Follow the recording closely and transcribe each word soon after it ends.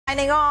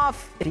Signing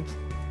off.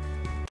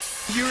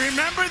 You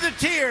remember the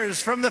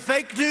tears from the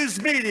fake news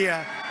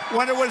media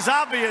when it was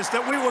obvious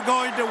that we were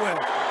going to win.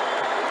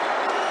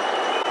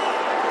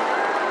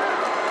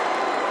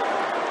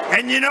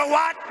 And you know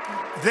what?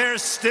 They're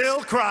still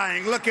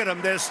crying. Look at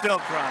them. They're still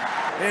crying.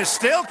 They're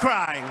still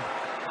crying.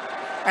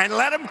 And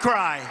let them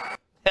cry.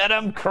 Let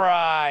them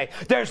cry.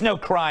 There's no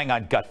crying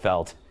on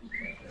Gutfeld.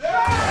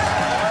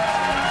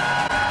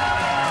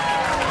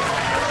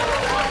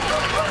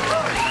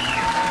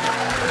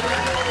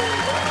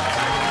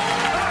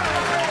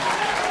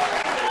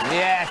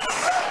 Yes.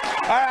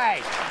 All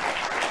right.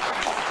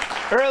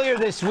 Earlier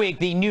this week,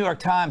 the New York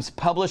Times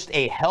published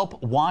a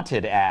help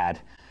wanted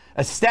ad.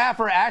 A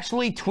staffer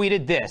actually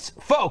tweeted this: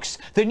 "Folks,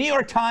 the New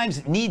York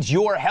Times needs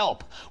your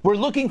help. We're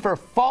looking for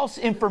false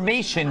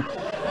information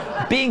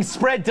being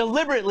spread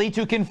deliberately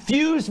to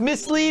confuse,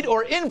 mislead,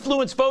 or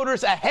influence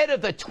voters ahead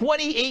of the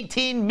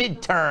 2018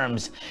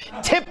 midterms.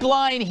 Tip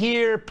line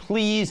here,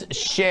 please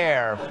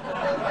share."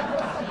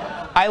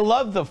 I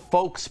love the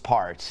folks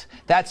part.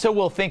 That's so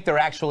we'll think they're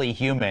actually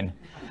human.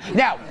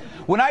 Now,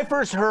 when I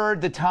first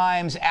heard the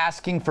Times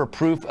asking for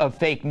proof of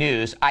fake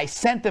news, I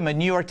sent them a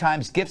New York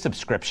Times gift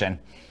subscription.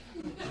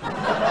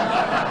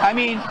 I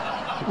mean,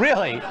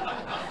 really.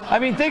 I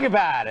mean, think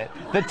about it.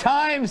 The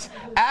Times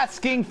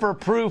asking for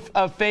proof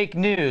of fake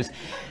news.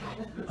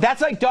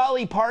 That's like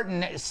Dolly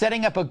Parton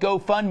setting up a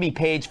GoFundMe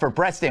page for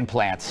breast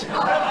implants.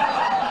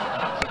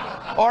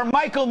 Or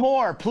Michael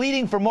Moore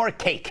pleading for more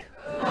cake.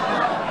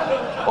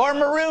 Or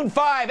Maroon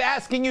 5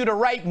 asking you to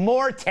write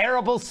more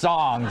terrible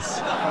songs.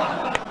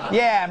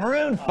 Yeah,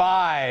 Maroon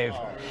 5.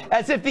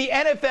 As if the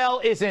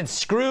NFL isn't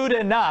screwed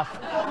enough,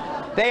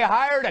 they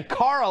hired a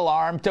car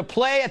alarm to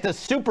play at the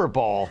Super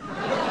Bowl.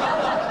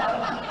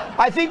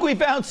 I think we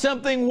found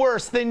something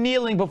worse than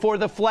kneeling before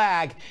the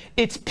flag.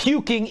 It's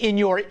puking in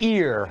your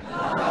ear.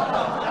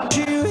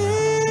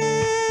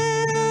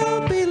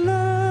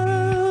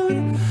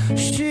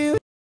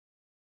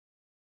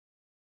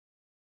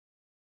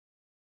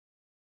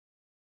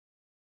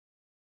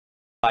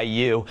 By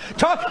you.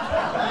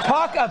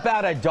 Talk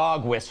about a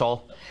dog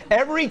whistle.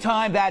 Every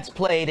time that's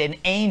played, an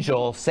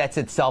angel sets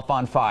itself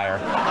on fire.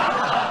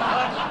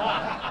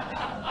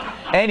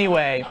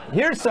 Anyway,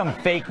 here's some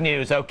fake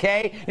news,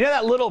 okay? You know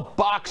that little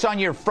box on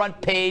your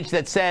front page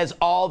that says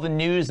all the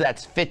news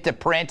that's fit to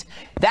print?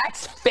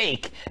 That's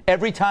fake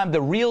every time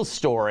the real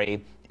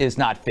story is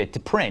not fit to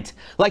print.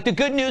 Like the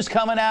good news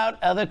coming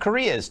out of the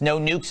Koreas. No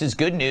nukes is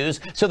good news,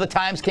 so the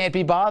Times can't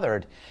be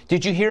bothered.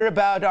 Did you hear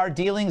about our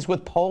dealings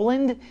with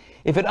Poland?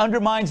 If it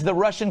undermines the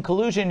Russian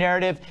collusion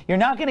narrative, you're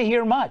not going to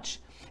hear much.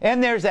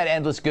 And there's that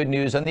endless good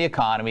news on the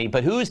economy,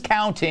 but who's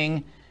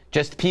counting?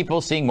 Just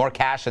people seeing more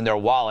cash in their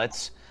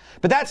wallets.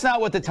 But that's not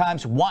what the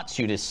Times wants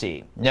you to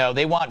see. No,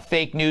 they want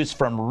fake news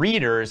from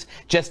readers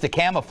just to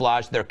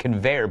camouflage their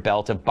conveyor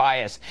belt of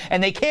bias.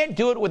 And they can't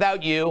do it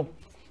without you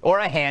or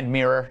a hand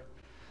mirror.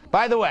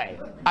 By the way,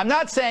 I'm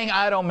not saying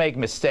I don't make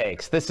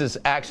mistakes. This is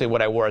actually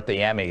what I wore at the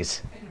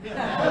Emmys.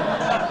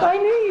 I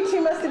knew you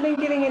two must have been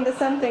getting into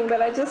something,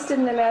 but I just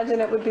didn't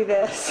imagine it would be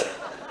this.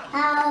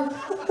 Does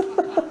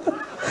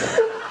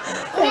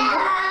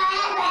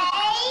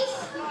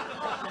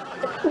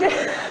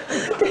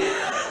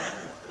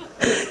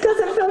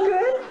it feel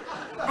good?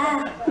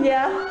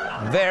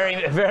 Yeah?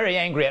 Very, very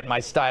angry at my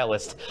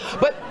stylist.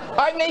 But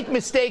I make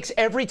mistakes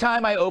every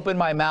time I open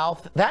my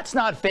mouth. That's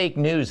not fake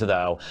news,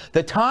 though.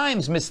 The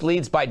Times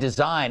misleads by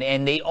design,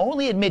 and they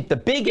only admit the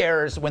big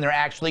errors when they're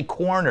actually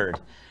cornered.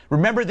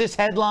 Remember this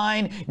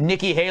headline?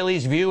 Nikki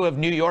Haley's view of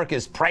New York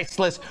is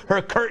priceless.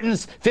 Her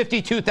curtains,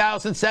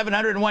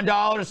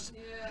 $52,701.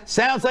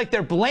 Sounds like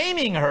they're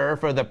blaming her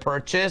for the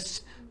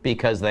purchase,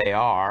 because they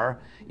are.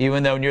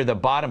 Even though near the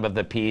bottom of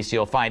the piece,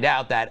 you'll find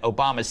out that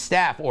Obama's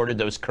staff ordered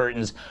those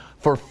curtains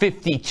for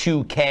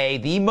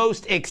 $52K, the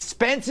most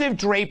expensive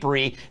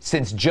drapery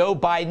since Joe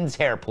Biden's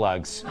hair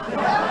plugs.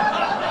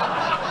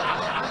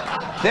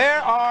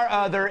 There are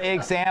other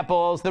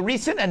examples. The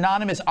recent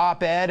anonymous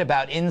op-ed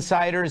about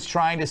insiders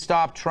trying to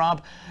stop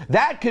Trump,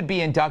 that could be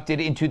inducted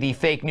into the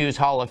Fake News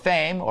Hall of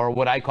Fame, or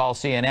what I call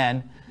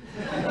CNN.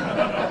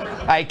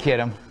 I kid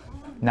him.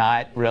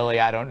 Not really,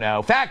 I don't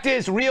know. Fact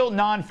is, real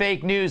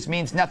non-fake news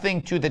means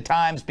nothing to the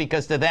Times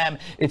because to them,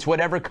 it's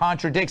whatever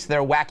contradicts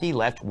their wacky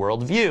left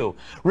worldview.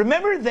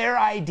 Remember their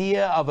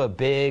idea of a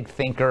big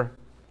thinker?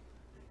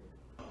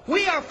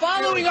 We are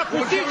following a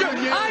procedure.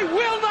 I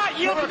will not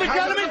yield to the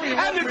gentleman,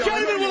 and the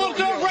gentleman will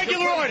observe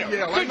regular order.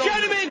 The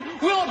gentleman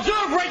will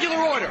observe regular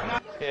order.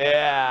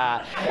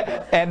 Yeah,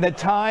 and the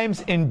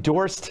Times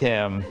endorsed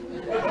him.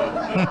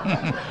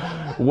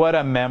 What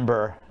a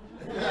member.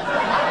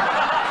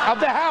 Of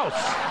the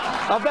House.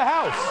 Of the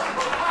House.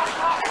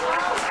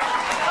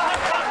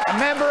 A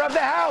member of the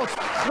House.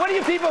 What are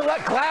you people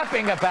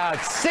clapping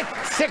about? Sick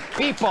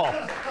people.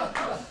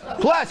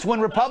 Plus, when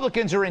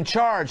Republicans are in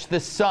charge, the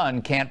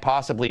sun can't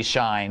possibly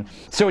shine.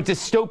 So a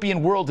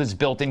dystopian world is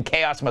built and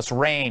chaos must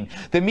reign.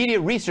 The Media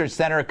Research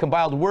Center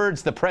compiled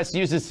words the press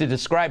uses to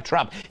describe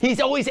Trump. He's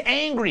always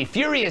angry,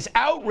 furious,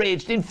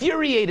 outraged,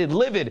 infuriated,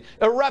 livid,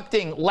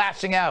 erupting,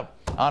 lashing out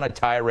on a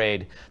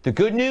tirade. The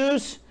good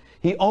news?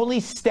 He only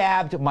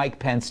stabbed Mike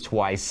Pence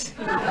twice.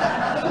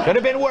 Could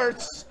have been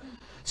worse.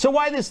 So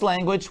why this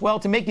language? Well,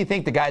 to make you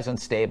think the guy's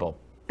unstable.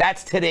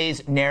 That's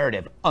today's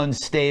narrative,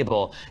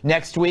 unstable.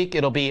 Next week,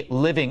 it'll be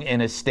living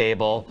in a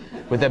stable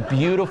with a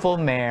beautiful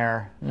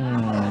mare.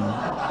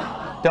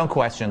 Don't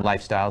question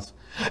lifestyles.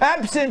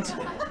 Absent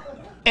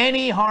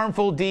any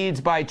harmful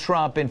deeds by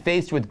Trump and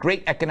faced with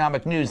great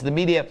economic news, the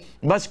media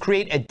must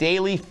create a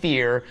daily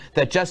fear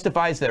that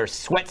justifies their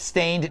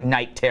sweat-stained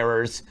night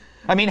terrors.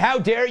 I mean, how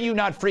dare you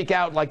not freak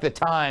out like the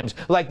Times,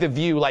 like The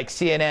View, like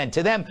CNN?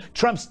 To them,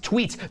 Trump's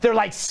tweets, they're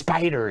like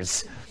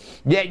spiders.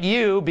 Yet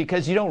you,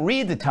 because you don't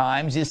read the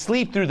Times, you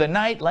sleep through the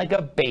night like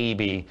a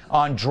baby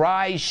on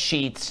dry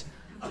sheets,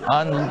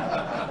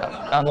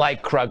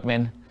 unlike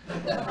Krugman.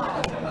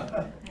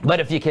 But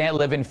if you can't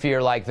live in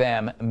fear like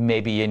them,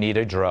 maybe you need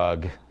a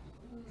drug.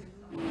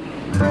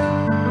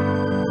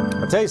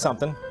 I'll tell you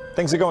something,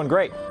 things are going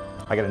great.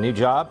 I got a new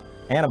job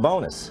and a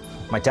bonus.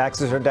 My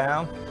taxes are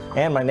down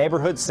and my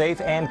neighborhood's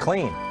safe and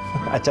clean.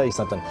 I tell you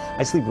something,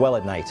 I sleep well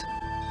at night.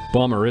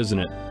 Bummer, isn't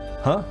it?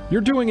 Huh? You're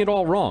doing it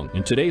all wrong.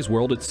 In today's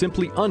world, it's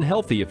simply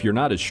unhealthy if you're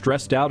not as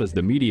stressed out as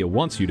the media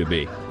wants you to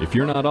be. If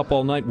you're not up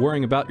all night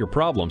worrying about your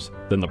problems,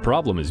 then the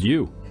problem is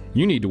you.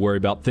 You need to worry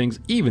about things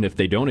even if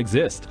they don't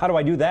exist. How do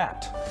I do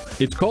that?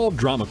 It's called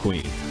Drama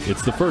Queen.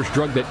 It's the first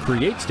drug that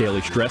creates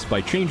daily stress by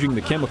changing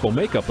the chemical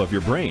makeup of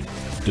your brain.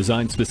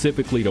 Designed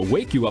specifically to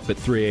wake you up at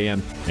 3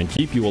 a.m. and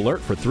keep you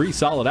alert for 3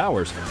 solid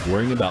hours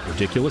worrying about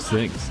ridiculous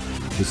things.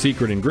 The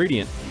secret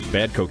ingredient,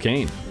 bad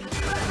cocaine.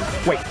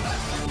 Wait,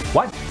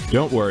 what?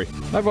 Don't worry,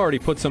 I've already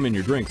put some in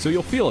your drink, so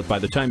you'll feel it by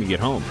the time you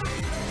get home.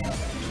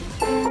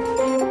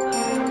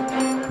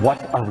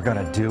 What are we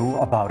gonna do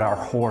about our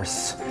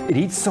horse? It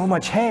eats so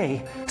much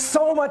hay,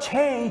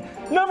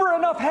 never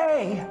enough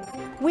hay.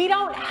 We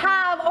don't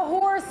have a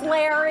horse,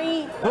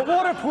 Larry. But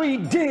what if we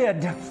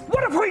did?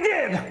 What if we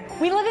did?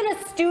 We live in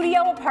a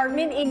studio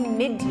apartment in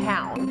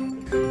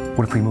Midtown.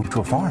 What if we moved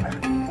to a farm?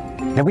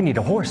 Then we need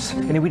a horse,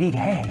 and then we need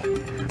hay.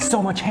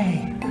 So much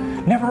hay,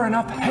 never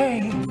enough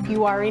hay.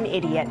 You are an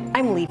idiot.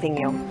 I'm leaving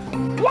you.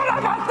 What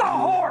about the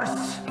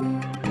horse?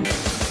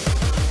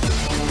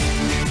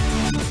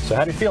 So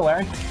how do you feel,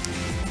 Larry?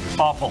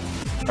 Awful.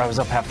 I was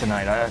up half the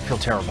night. I feel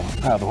terrible.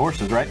 The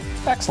horse is right.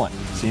 Excellent.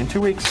 See you in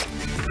 2 weeks.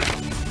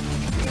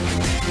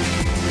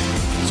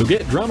 So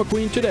get Drama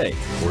Queen today,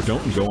 or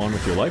don't and go on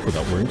with your life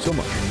without worrying so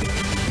much.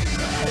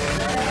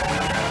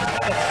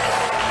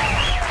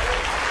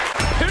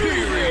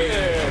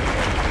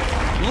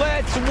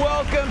 Let's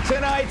welcome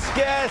tonight's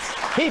guest.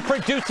 He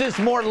produces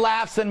more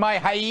laughs than my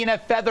hyena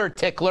feather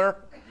tickler.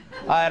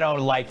 I don't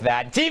like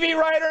that. TV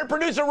writer and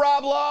producer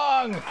Rob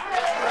Long.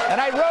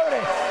 And I wrote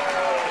it.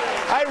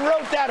 I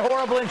wrote that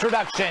horrible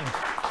introduction.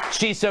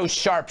 She's so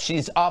sharp,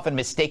 she's often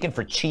mistaken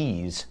for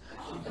cheese.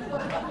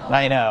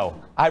 I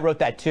know. I wrote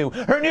that too.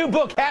 Her new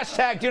book,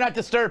 #Do Not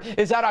Disturb,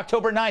 is out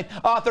October 9th.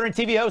 Author and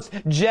TV host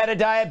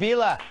Jedediah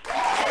Bila.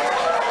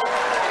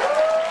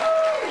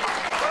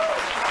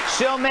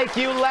 She'll make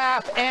you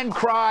laugh and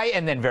cry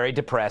and then very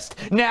depressed.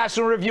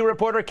 National Review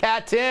reporter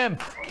Kat Tim.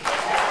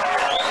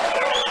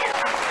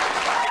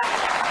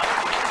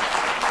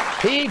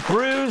 He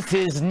bruised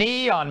his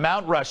knee on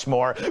Mount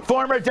Rushmore.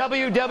 Former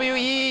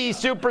WWE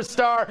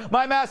superstar,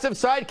 my massive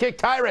sidekick,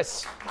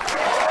 Tyrus.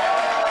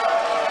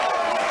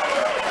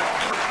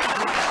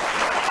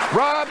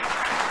 Rob,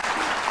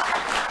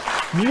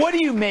 what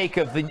do you make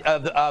of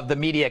the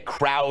media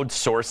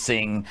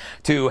crowdsourcing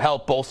to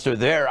help bolster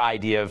their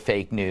idea of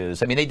fake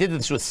news? I mean, they did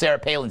this with Sarah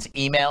Palin's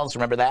emails.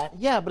 Remember that?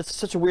 Yeah, but it's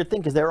such a weird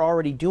thing because they're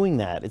already doing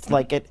that. It's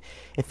like it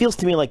feels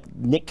to me like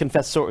Nick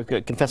Confessore,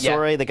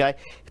 the guy.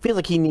 It feels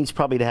like he needs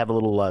probably to have a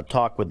little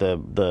talk with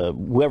the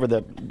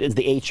whoever is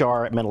the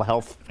HR mental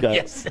health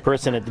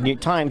person at the New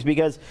York Times,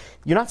 because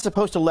you're not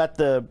supposed to let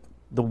the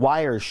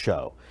wires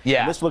show.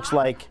 Yeah. And this looks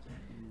like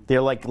they're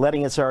like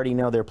letting us already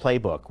know their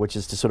playbook, which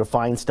is to sort of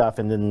find stuff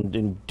and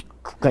then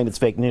claim it's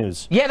fake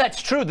news. Yeah,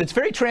 that's true. That's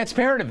very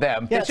transparent of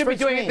them. Yeah, they should be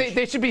doing it.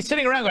 They should be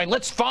sitting around going,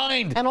 let's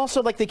find. And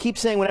also, like, they keep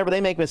saying whenever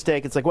they make a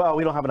mistake, it's like, well,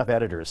 we don't have enough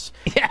editors.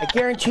 Yeah. I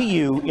guarantee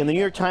you, in the New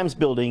York Times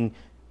building,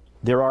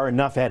 there are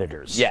enough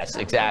editors. Yes,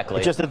 exactly.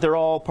 It's just that they're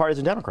all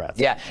partisan Democrats.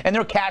 Yeah, and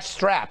they're cash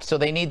strapped, so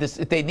they need this.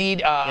 They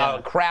need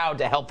a crowd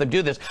to help them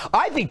do this.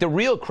 I think the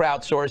real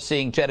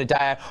crowdsourcing,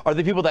 Jedediah, are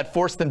the people that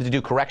forced them to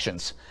do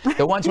corrections.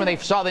 The ones when they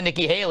saw the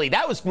Nikki Haley,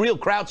 that was real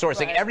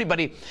crowdsourcing. Right.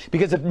 Everybody,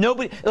 because if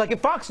nobody, like if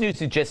Fox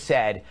News had just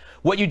said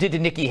what you did to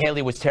Nikki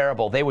Haley was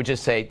terrible, they would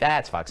just say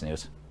that's Fox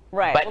News.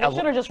 Right. But Well, they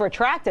should have just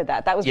retracted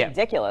that. That was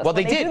ridiculous. Well,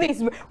 When they did. do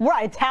these,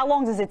 right. How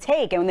long does it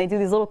take? And when they do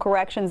these little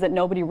corrections that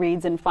nobody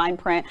reads in fine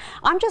print,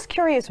 I'm just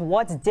curious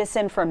what's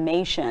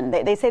disinformation.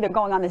 They say they're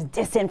going on this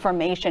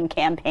disinformation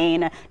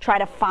campaign to try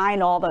to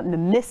find all the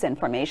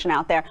misinformation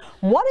out there.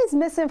 What is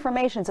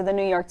misinformation to the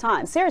New York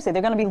Times? Seriously,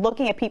 they're going to be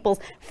looking at people's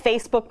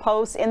Facebook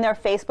posts in their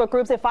Facebook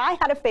groups. If I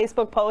had a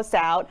Facebook post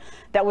out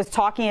that was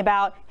talking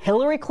about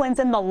Hillary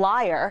Clinton, the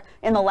liar,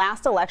 in the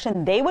last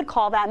election, they would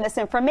call that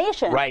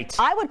misinformation. Right.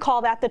 I would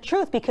call that the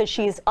truth because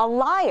she's a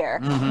liar.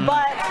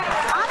 But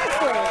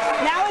honestly,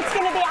 now it's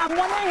going to be, I'm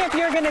wondering if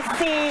you're going to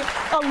see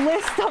a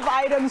list of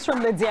items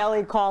from the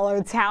Daily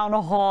Caller, Town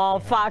Hall,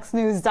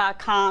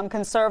 FoxNews.com,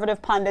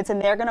 conservative pundits,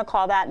 and they're going to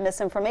call that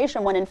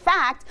misinformation when in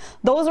fact,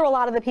 those are a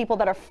lot of the people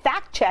that are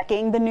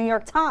fact-checking the New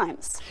York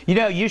Times. You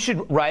know, you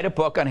should write a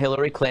book on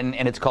Hillary Clinton,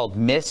 and it's called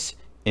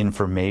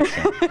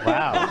Misinformation.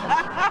 Wow.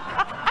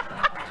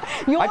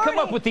 I come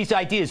up with these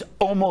ideas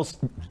almost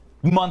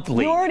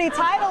monthly. You already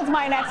titled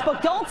my next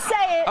book. Don't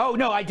say it. Oh,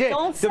 no, I did.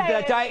 Don't say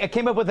it. I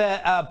came up with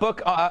a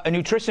book, a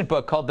nutrition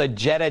book called The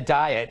Jeddah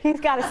Diet. He's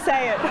got to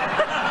say it.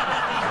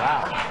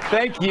 Wow.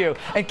 Thank you.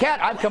 And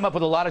Kat, I've come up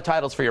with a lot of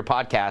titles for your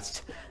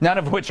podcast, none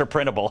of which are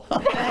printable.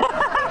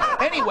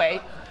 Anyway,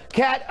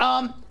 Kat,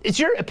 is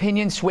your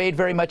opinion swayed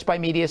very much by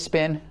media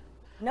spin?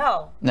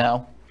 No.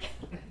 No?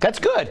 That's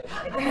good.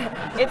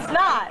 It's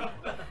not.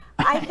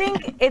 I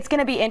think it's going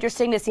to be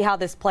interesting to see how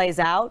this plays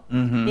out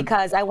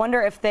because I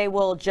wonder if they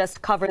will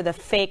just cover the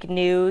fake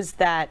news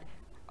that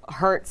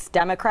hurts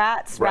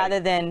Democrats rather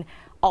than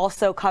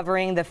also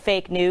covering the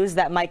fake news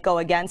that might go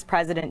against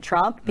President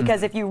Trump.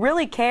 Because if you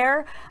really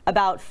care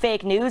about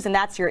fake news and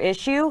that's your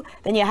issue,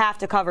 then you have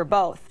to cover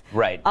both.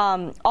 Right.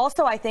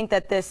 Also, I think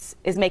that this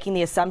is making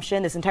the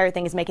assumption, this entire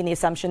thing is making the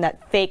assumption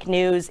that fake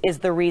news is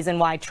the reason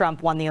why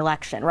Trump won the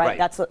election, right?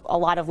 That's what a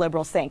lot of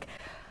liberals think.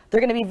 They're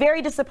going to be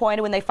very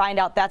disappointed when they find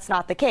out that's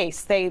not the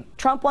case.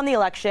 Trump won the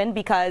election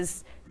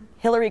because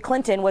Hillary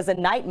Clinton was a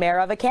nightmare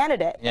of a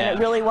candidate. Yeah. And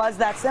it really was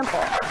that simple.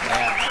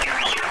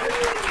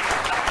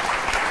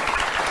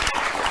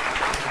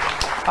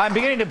 I'm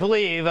beginning to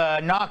believe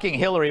knocking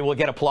Hillary will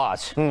get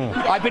applause.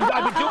 I've been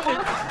doing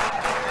it.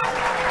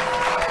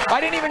 I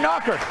didn't even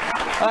knock her.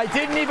 I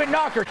didn't even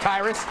knock her,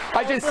 Tyrus.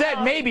 I just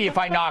said maybe if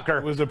I knock her.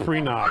 It was a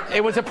pre-knock.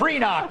 It was a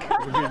pre-knock.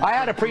 I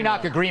had a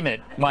pre-knock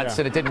agreement once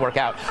and it didn't work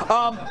out.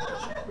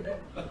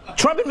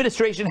 Trump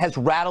administration has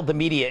rattled the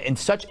media in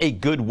such a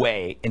good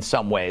way in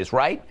some ways,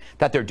 right?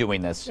 That they're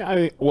doing this.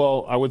 Yeah,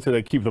 I would say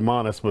they keep them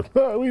honest,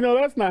 but we know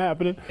that's not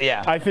happening.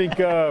 Yeah. I think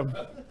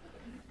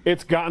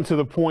it's gotten to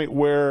the point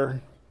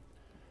where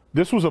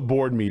this was a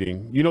board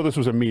meeting. You know, this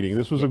was a meeting.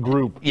 This was a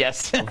group.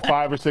 Yes. Of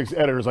 5 or 6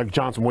 editors like,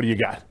 Johnson, what do you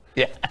got?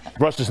 Yeah.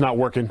 Rush is not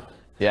working.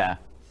 Yeah.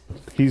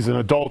 He's an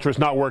adulteress,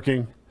 not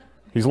working.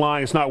 He's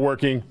lying, it's not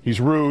working. He's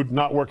rude,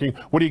 not working.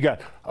 What do you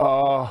got?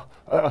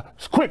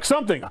 Quick,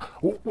 something.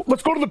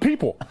 Let's go to the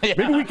people. Yeah.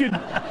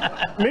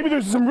 Maybe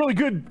there's some really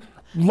good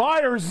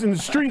liars in the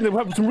street that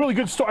have some really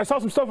good stories. I saw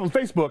some stuff on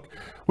Facebook.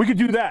 We could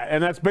do that.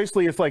 And that's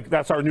basically,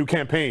 that's our new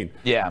campaign.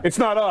 Yeah. It's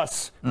not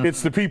us,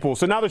 it's the people.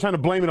 So now they're trying to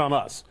blame it on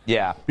us.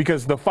 Yeah.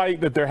 Because the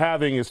fight that they're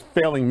having is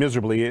failing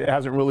miserably. It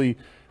hasn't really,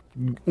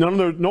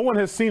 no one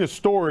has seen a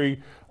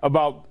story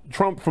about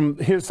Trump from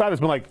his side. It's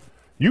been like,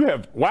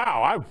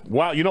 wow,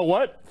 you know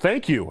what?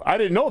 Thank you. I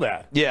didn't know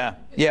that. Yeah.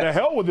 Yeah. The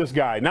hell with this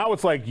guy. Now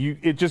it's like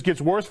it just gets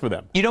worse for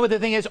them. You know what the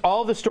thing is?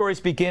 All the stories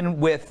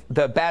begin with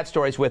the bad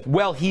stories with,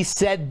 well, he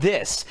said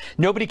this.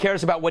 Nobody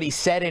cares about what he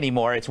said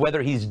anymore. It's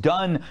whether he's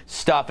done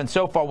stuff. And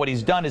so far what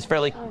he's done is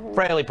fairly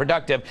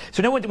productive.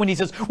 So no one, when he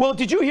says, well,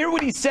 did you hear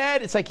what he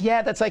said? It's like,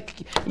 yeah,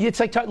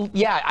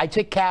 I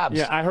take cabs.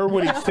 Yeah, I heard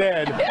what he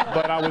said,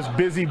 but I was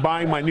busy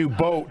buying my new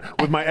boat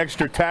with my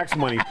extra tax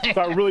money. So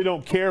I really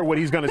don't care what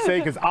he's going to say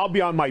because I'll be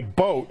on my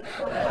boat.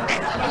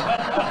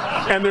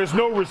 And there's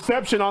no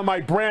reception on my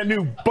brand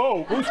new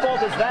boat. Whose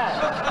fault is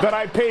that? That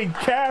I paid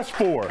cash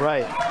for.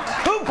 Right.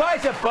 Who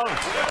buys a boat?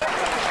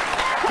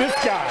 This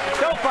guy.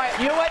 Don't buy it.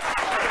 You know what?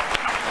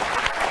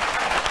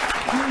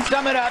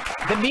 Sum it up.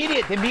 The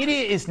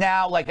media is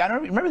now like, I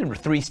don't remember the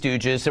Three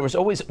Stooges. There was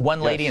always one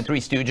lady in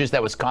Three Stooges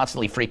that was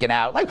constantly freaking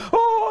out. Like,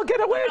 oh,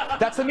 get away.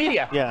 That's the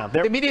media. Yeah.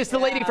 The media is the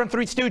lady from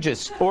Three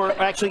Stooges. Or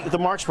actually, the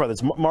Marx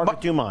Brothers,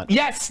 Margaret Dumont.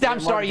 Yes, I'm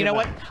sorry. You know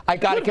what? I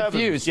got it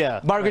confused.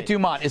 Yeah, Margaret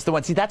Dumont is the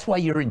one. See, that's why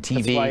you're in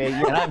TV,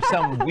 and I'm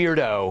some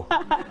weirdo.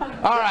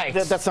 All right.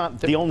 That's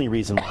not the only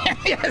reason.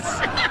 Yes.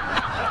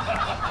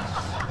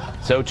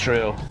 So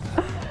true.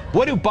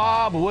 What do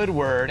Bob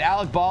Woodward,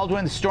 Alec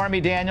Baldwin, Stormy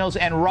Daniels,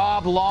 and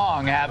Rob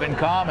Long have in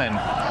common?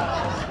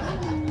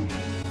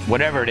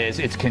 Whatever it is,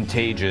 it's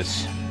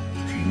contagious.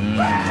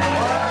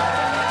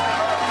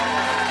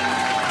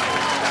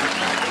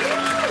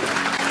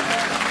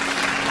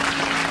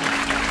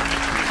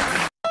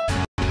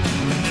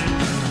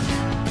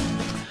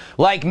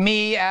 Like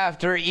me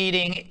after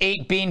eating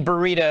 8 bean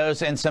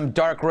burritos and some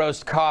dark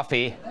roast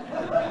coffee,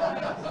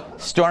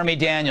 Stormy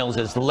Daniels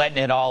is letting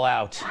it all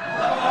out.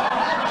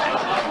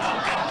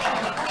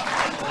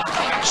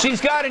 She's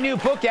got a new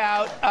book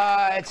out.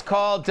 It's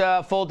called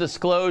Full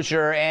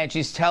Disclosure, and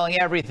she's telling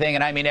everything,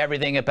 and I mean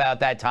everything about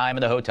that time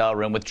in the hotel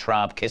room with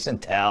Trump, kiss and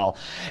tell.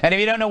 And if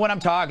you don't know what I'm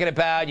talking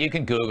about, you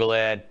can Google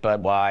it, but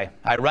why?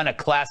 I run a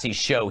classy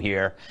show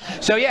here.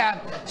 So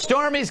yeah,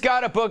 Stormy's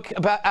got a book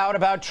out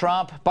about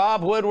Trump.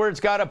 Bob Woodward's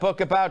got a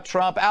book about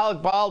Trump.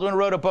 Alec Baldwin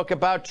wrote a book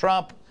about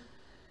Trump.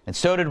 And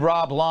so did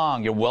Rob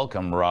Long. You're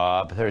welcome,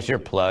 Rob. There's your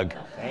plug.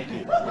 Thank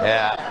you.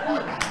 Yeah.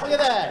 Look at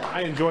that.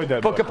 I enjoyed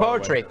that book of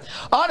poetry.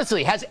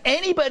 Honestly, has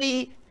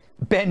anybody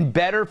been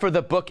better for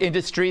the book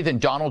industry than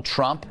Donald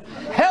Trump?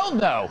 Hell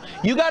no.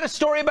 You got a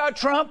story about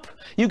Trump?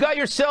 You got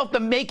yourself the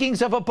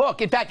makings of a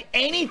book. In fact,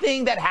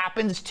 anything that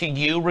happens to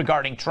you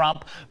regarding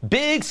Trump,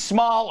 big,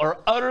 small, or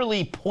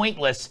utterly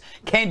pointless,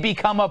 can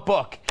become a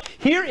book.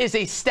 Here is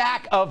a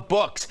stack of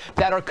books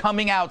that are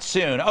coming out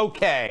soon.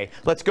 Okay,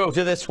 let's go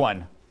to this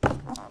one.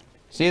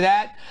 See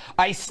that?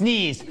 I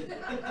sneezed.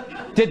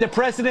 Did the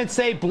president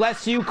say,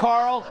 bless you,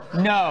 Carl?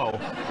 No.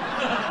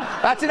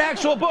 That's an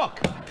actual book.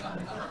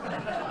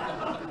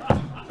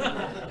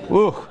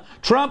 Ooh.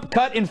 Trump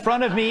cut in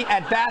front of me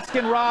at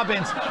Baskin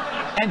Robbins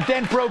and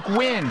then broke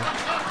wind.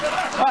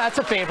 Oh, that's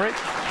a favorite.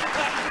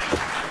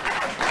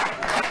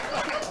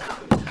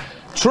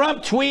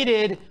 Trump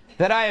tweeted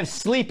that I have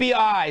sleepy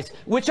eyes,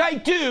 which I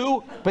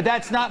do, but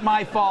that's not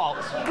my fault.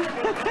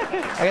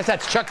 I guess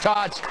that's Chuck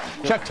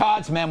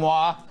Todd's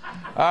memoir.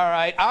 All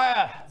right.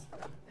 I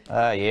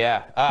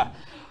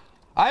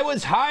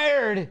was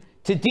hired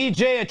to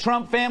DJ a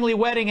Trump family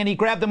wedding, and he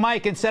grabbed the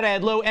mic and said I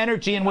had low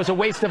energy and was a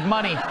waste of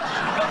money.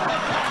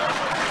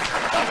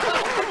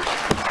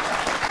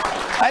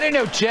 I didn't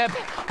know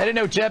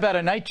Jeb had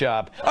a night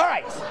job. All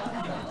right.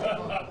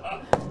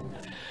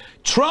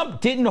 Trump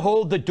didn't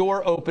hold the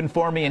door open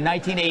for me in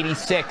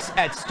 1986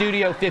 at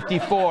Studio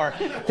 54.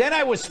 Then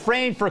I was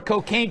framed for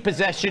cocaine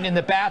possession in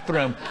the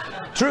bathroom.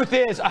 Truth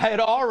is, I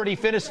had already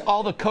finished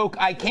all the coke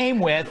I came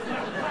with.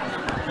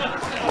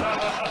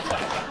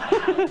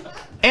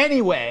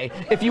 Anyway,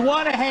 if you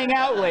want to hang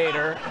out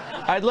later,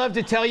 I'd love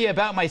to tell you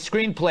about my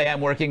screenplay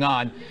I'm working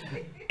on.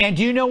 And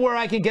do you know where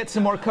I can get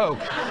some more coke?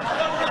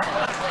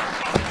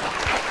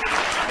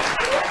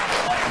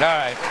 All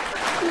right.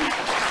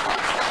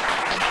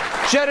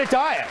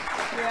 Jedediah,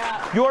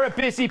 you're a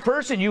busy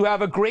person. You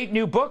have a great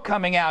new book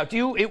coming out.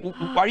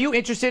 Are you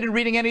interested in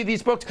reading any of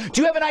these books? Do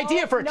you have an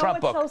idea for a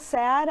Trump book? No, it's so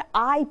sad.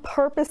 I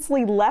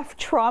purposely left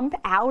Trump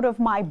out of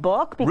my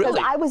book because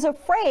Really? I was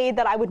afraid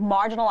that I would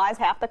marginalize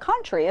half the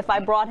country if I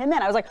brought him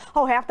in. I was like,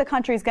 oh, half the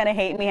country's going to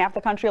hate me, half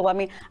the country will love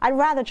me. I'd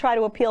rather try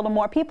to appeal to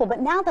more people. But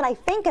now that I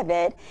think of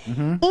it,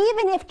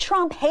 even if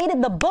Trump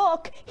hated the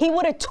book, he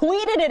would have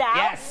tweeted it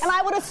out, and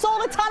I would have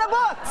sold a ton of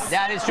books.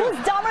 That is true.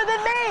 Who's dumber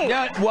than me?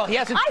 No, well, he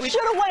hasn't. I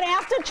should have went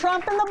after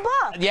Trump in the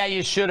book. Yeah,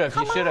 you should have.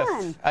 You should have.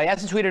 on. He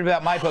hasn't tweeted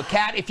about my book.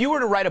 Kat, if you were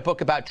to write a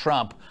book about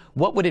Trump,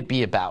 what would it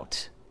be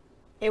about?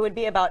 It would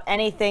be about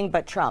anything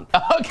but Trump.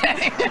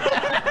 Okay.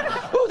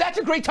 Ooh, that's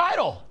a great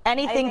title.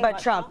 Anything but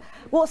Trump.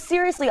 Well,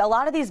 seriously, a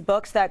lot of these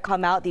books that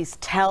come out, these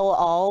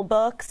tell-all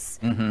books,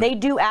 they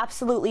do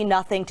absolutely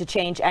nothing to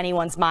change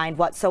anyone's mind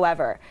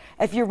whatsoever.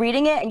 If you're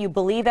reading it and you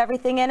believe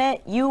everything in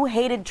it, you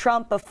hated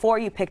Trump before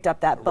you picked up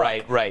that book.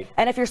 Right, right.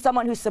 And if you're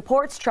someone who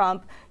supports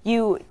Trump,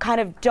 you kind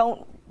of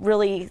don't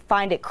really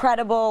find it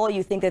credible.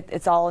 You think that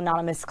it's all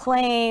anonymous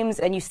claims,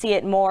 and you see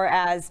it more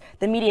as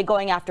the media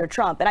going after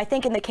Trump. And I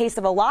think in the case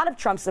of a lot of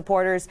Trump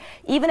supporters,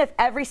 even if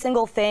every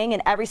single thing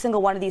in every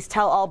single one of these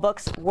tell-all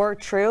books were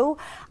true,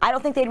 I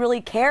don't think they'd really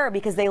care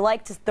because they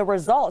liked the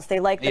results, they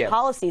liked the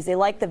policies, they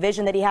liked the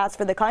vision that he has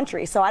for the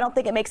country. So I don't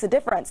think it makes a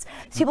difference.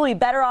 So people would be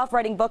better off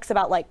writing books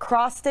about like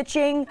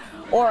cross-stitching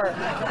or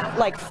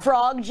like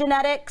frog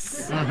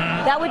genetics.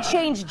 That would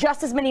change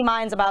just as many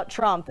minds about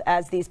Trump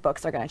as these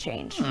books are going to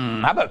change.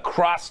 How about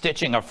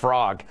cross-stitching a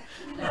frog?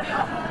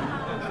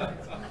 Not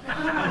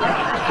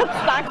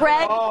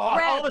Greg.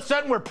 All of a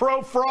sudden we're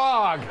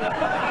pro-frog.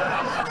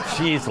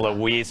 Jeez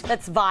Louise.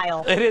 That's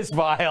vile. It is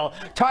vile.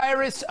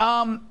 Tyrus,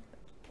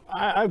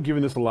 I've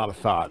given this a lot of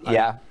thought.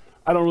 Yeah.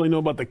 I don't really know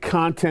about the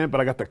content,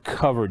 but I got the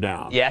cover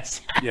down.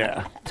 Yes.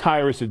 Yeah.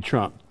 Tyrus and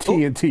Trump.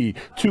 TNT.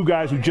 Two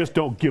guys who just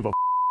don't give a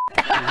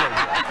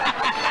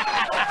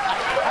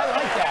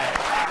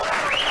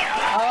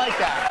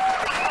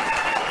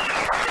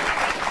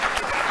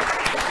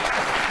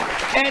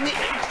And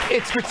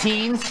it's for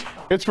teens.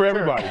 It's for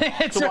everybody.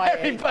 It's for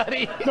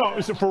everybody. No,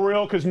 is it for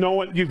real? Because no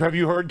one. Have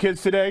you heard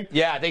kids today?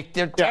 Yeah, they're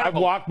terrible. Yeah, I've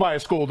walked by a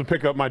school to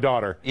pick up my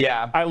daughter.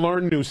 Yeah. I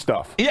learned new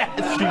stuff. Yes.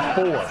 She's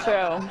 4.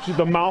 True. She's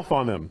the mouth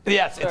on them.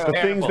 Yes, it's the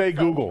terrible. things they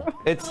Google.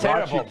 It's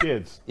terrible. Watch your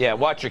kids. Yeah,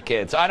 watch your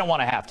kids. I don't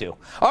want to have to.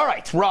 All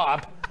right,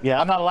 Rob. Yeah.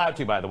 I'm not allowed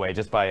to, by the way,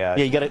 just by. Yeah,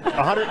 you got it.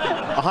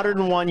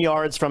 101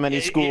 yards from any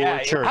school or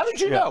church. How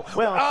did you know?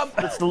 Well,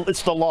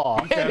 it's the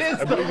law. It is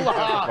the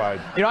law.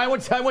 You know, I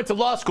went to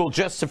law school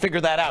just to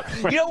figure that out.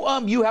 You know,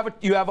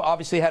 you have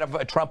obviously had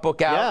a Trump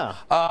book out.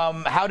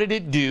 Yeah. How did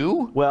it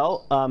do?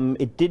 Well,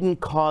 it didn't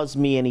cause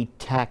me any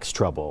tax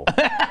trouble.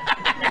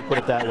 Put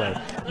it that way.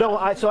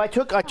 No, so I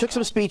took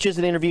some speeches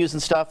and interviews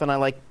and stuff, and I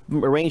like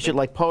arranged it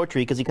like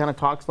poetry because he kind of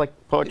talks like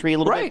poetry a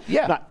little bit. Right.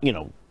 Yeah. Not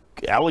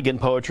elegant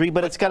poetry,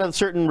 but it's got a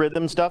certain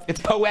rhythm stuff. It's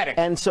poetic.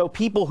 And so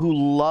people who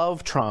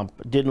love Trump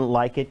didn't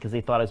like it because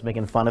they thought I was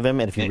making fun of him.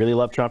 And if you really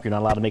love Trump, you're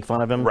not allowed to make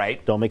fun of him.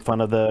 Right. Don't make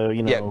fun of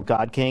the,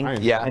 God King.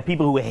 Yeah. And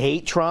people who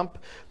hate Trump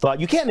thought,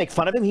 you can't make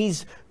fun of him.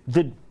 He's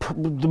the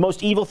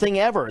most evil thing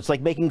ever. It's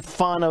like making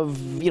fun of,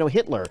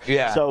 Hitler.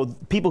 Yeah. So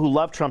people who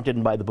love Trump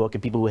didn't buy the book,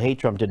 and people who hate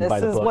Trump didn't buy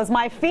the book. This was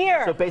my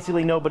fear. So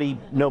basically nobody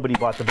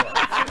bought the book.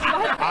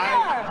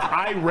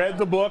 I read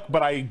the book,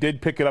 but I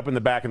did pick it up in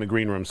the back in the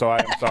green room, so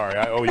I'm sorry.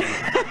 I owe you.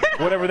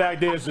 Whatever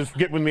that is, just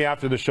get with me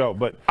after the show.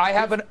 But I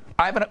haven't,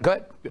 go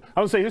ahead.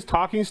 I would say his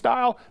talking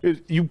style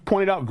is, you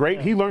pointed out,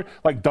 great. He learned,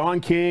 like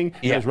Don King,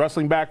 his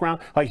wrestling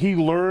background, like he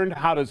learned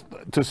how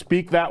to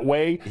speak that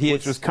way,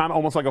 which is kind of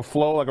almost like a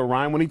flow, like a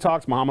rhyme when he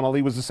talks. Muhammad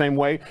Ali was the same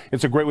way.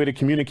 It's a great way to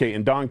communicate,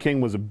 and Don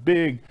King was a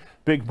big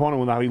proponent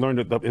with how he learned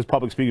his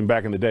public speaking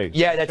back in the day.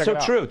 Yeah, that's so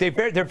true.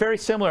 They're very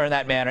similar in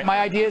that manner. My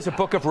idea is a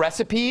book of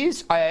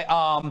recipes.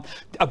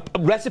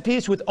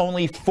 Recipes with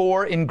only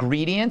 4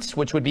 ingredients,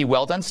 which would be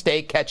well-done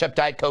steak, ketchup,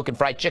 Diet Coke, and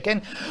fried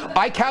chicken.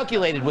 I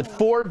calculated with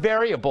 4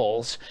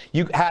 variables,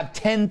 you have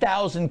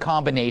 10,000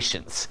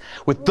 combinations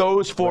with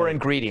those 4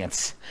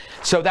 ingredients.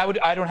 So that would,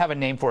 I don't have a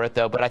name for it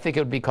though, but I think it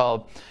would be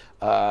called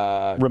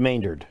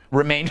Remaindered.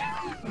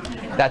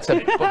 That's a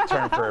book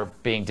term for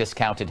being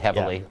discounted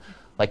heavily. Yeah.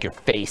 Like your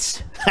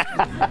face.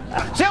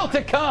 Still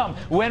to come,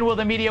 when will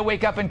the media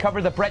wake up and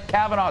cover the Brett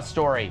Kavanaugh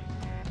story?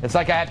 It's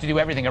like I have to do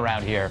everything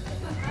around here.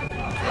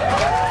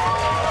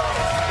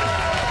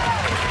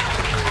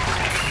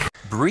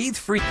 Breathe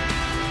free.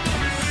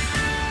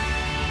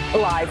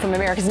 Live from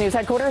America's News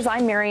headquarters,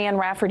 I'm Marianne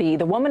Rafferty.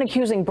 The woman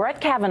accusing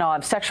Brett Kavanaugh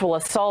of sexual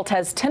assault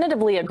has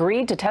tentatively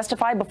agreed to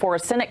testify before a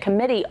Senate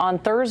committee on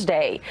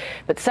Thursday.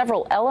 But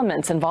several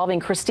elements involving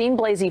Christine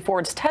Blasey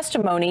Ford's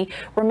testimony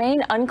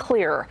remain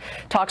unclear.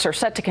 Talks are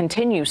set to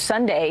continue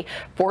Sunday.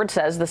 Ford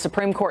says the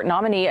Supreme Court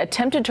nominee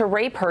attempted to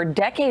rape her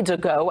decades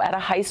ago at a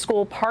high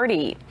school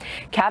party.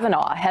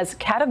 Kavanaugh has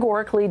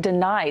categorically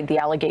denied the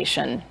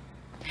allegation.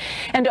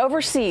 And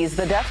overseas,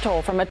 the death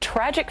toll from a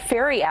tragic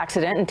ferry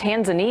accident in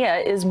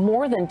Tanzania is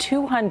more than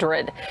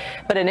 200.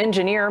 But an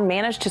engineer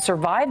managed to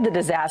survive the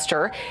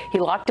disaster. He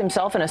locked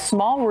himself in a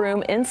small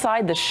room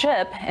inside the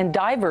ship, and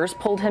divers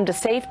pulled him to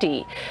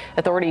safety.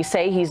 Authorities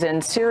say he's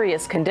in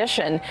serious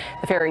condition.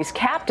 The ferry's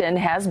captain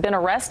has been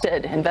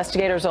arrested.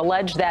 Investigators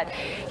allege that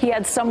he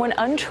had someone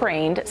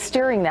untrained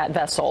steering that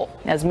vessel.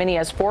 As many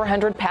as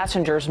 400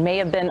 passengers may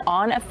have been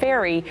on a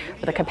ferry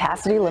with a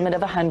capacity limit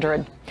of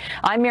 100.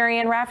 I'm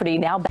Marianne Rafferty.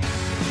 Now back.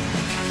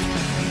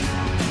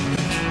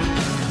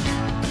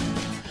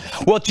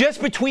 Well,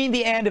 just between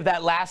the end of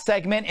that last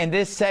segment and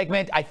this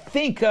segment, I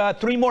think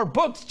 3 more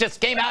books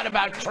just came out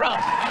about Trump.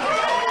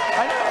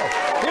 I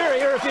know.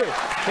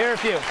 Here are a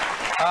few.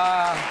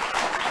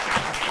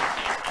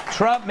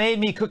 Trump made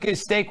me cook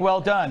his steak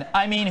well done.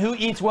 I mean, who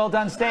eats well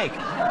done steak?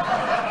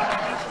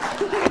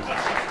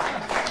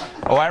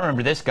 Oh, I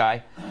remember this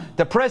guy.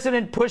 The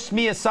president pushed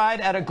me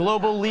aside at a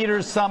global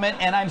leaders summit,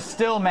 and I'm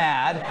still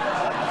mad.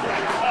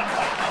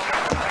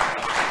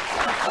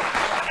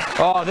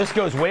 Oh, this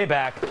goes way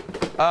back.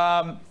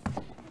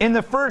 In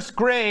the 1st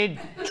grade,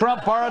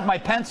 Trump borrowed my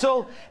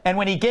pencil, and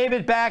when he gave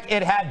it back,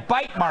 it had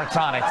bite marks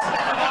on it.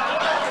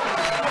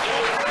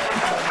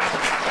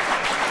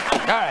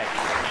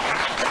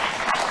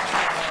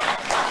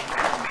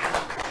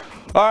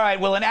 All right,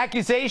 will an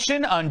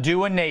accusation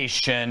undo a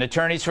nation?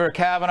 Attorneys for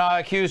Kavanaugh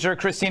accuser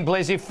Christine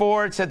Blasey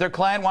Ford said their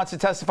client wants to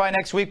testify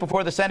next week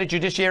before the Senate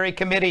Judiciary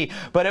Committee,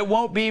 but it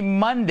won't be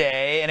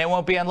Monday, and it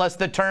won't be unless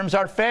the terms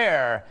are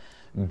fair.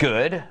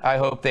 Good. I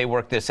hope they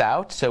work this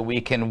out so we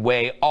can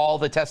weigh all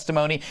the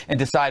testimony and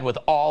decide with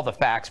all the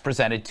facts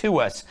presented to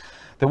us.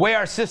 The way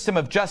our system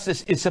of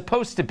justice is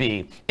supposed to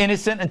be.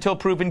 Innocent until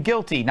proven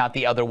guilty, not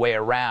the other way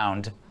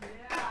around.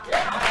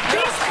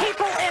 These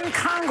people in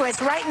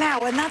Congress right now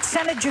in that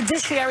Senate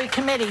Judiciary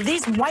Committee,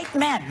 these white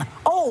men,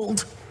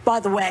 old,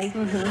 by the way,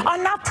 are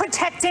not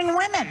protecting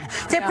women.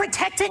 They're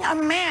protecting a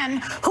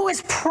man who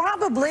is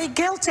probably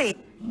guilty.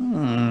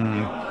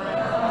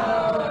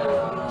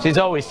 She's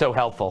always so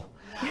helpful.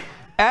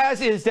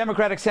 As is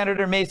Democratic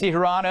Senator Mazie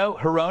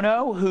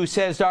Hirono, who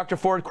says Dr.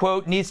 Ford,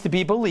 quote, needs to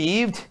be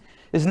believed.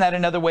 Isn't that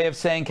another way of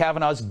saying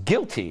Kavanaugh's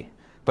guilty?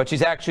 But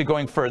she's actually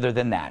going further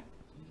than that.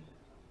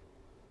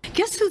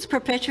 Guess who's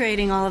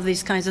perpetuating all of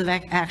these kinds of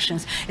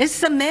actions? It's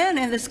the men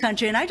in this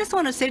country. And I just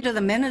want to say to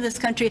the men in this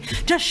country,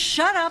 just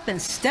shut up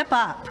and step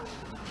up.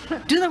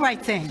 Do the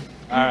right thing.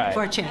 All right.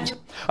 For a change.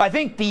 I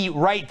think the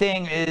right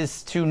thing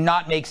is to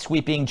not make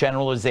sweeping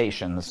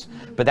generalizations,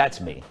 but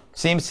that's me.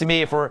 Seems to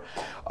me if we're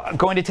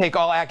going to take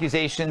all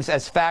accusations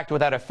as fact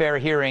without a fair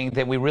hearing,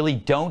 that we really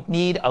don't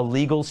need a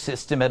legal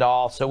system at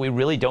all, so we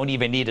really don't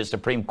even need a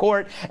Supreme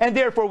Court, and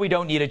therefore we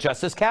don't need a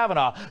Justice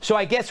Kavanaugh. So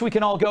I guess we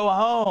can all go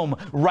home.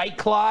 Right,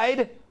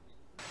 Clyde?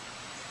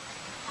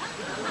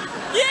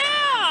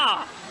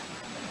 Yeah!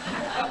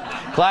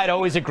 Clyde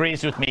always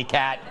agrees with me,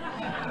 Kat.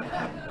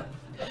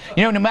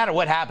 You know, no matter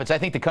what happens, I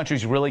think the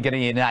country's really going to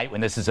unite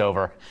when this is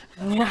over.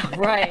 Yeah,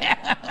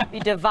 right. Be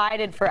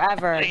divided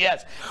forever.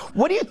 Yes.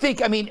 What do you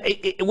think? I mean,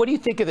 what do you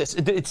think of this?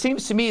 It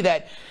seems to me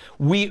that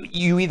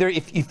you either,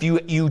 if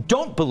you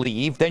don't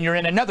believe, then you're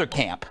in another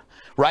camp,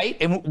 right?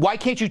 And why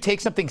can't you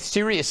take something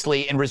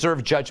seriously and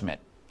reserve judgment?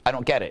 I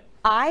don't get it.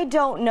 I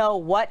don't know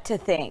what to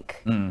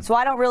think. So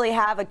I don't really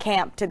have a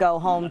camp to go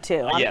home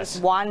to. I'm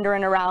just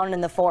wandering around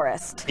in the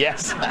forest.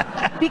 Yes.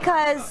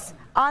 Because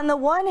on the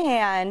one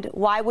hand,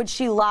 why would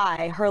she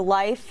lie? Her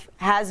life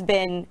has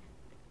been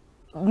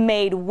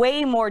made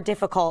way more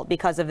difficult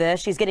because of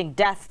this. She's getting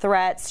death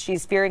threats.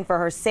 She's fearing for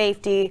her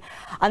safety.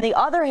 On the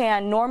other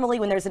hand, normally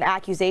when there's an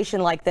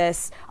accusation like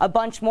this, a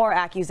bunch more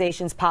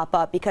accusations pop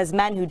up because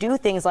men who do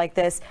things like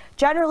this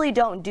generally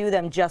don't do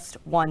them just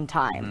one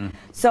time.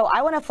 So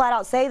I want to flat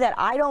out say that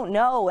I don't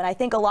know. And I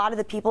think a lot of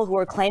the people who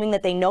are claiming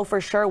that they know for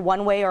sure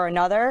one way or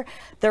another,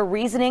 their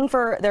reasoning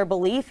for their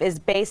belief is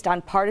based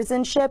on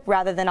partisanship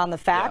rather than on the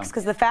facts,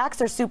 because the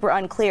facts are super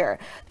unclear.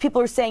 People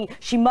are saying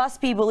she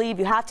must be believed.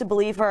 You have to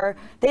believe her.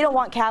 They don't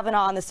want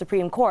Kavanaugh on the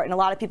Supreme Court. And a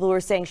lot of people who are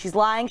saying she's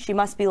lying, she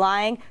must be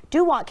lying,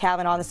 do want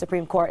Kavanaugh on the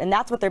Supreme Court. And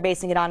that's what they're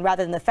basing it on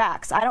rather than the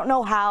facts. I don't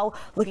know how,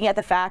 looking at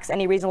the facts,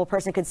 any reasonable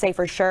person could say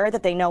for sure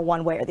that they know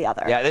one way or the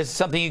other. Yeah, this is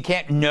something you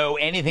can't know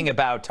anything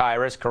about,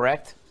 Tyrus,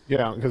 correct?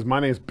 Yeah, because my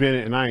name's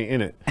Bennett and I ain't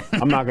in it.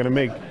 I'm not going to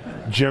make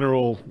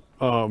general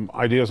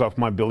ideas off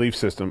my belief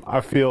system.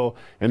 I feel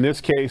in this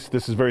case,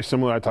 this is very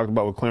similar. I talked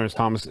about with Clarence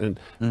Thomas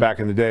back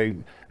in the day.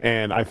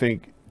 And I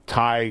think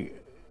Ty,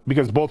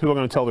 because both people are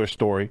going to tell their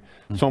story.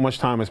 So much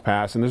time has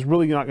passed, and there's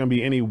really not going to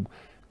be any,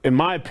 in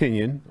my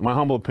opinion, my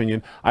humble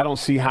opinion, I don't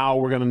see how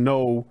we're going to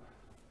know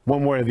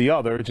one way or the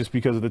other just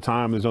because of the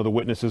time. There's other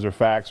witnesses or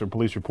facts or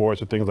police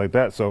reports or things like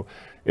that. So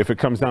if it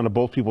comes down to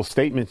both people's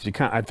statements,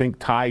 I think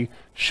Ty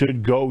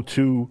should go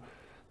to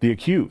the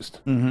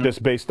accused,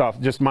 just based off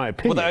just my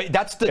opinion. Well,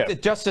 that's the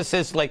justice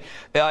is like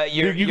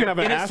you're can have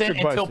an innocent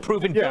asterisk until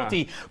proven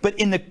guilty. But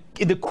in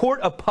the court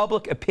of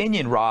public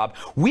opinion, Rob,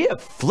 we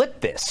have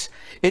flipped this.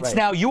 It's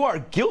now you are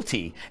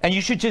guilty and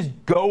you should just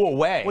go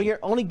away. Well, you're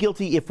only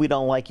guilty if we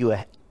don't like you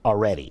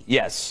already.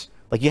 Yes.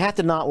 Like, you have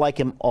to not like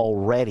him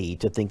already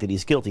to think that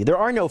he's guilty. There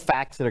are no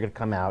facts that are going to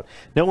come out.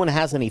 No one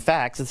has any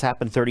facts. This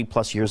happened 30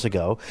 plus years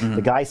ago. The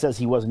guy says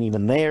he wasn't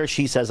even there.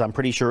 She says, I'm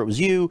pretty sure it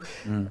was you.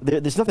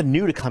 There's nothing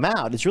new to come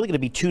out. It's really going to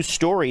be two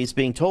stories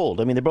being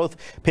told. I mean, they're both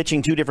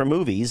pitching two different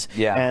movies.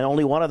 And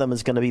only one of them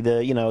is going to be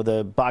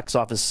the box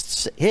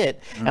office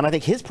hit. And I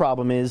think his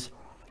problem is,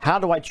 how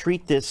do I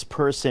treat this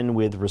person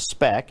with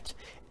respect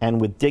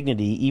and with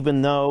dignity,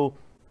 even though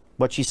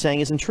what she's saying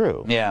isn't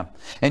true? Yeah,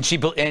 and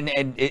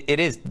it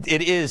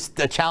is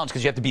a challenge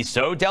because you have to be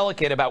so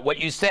delicate about what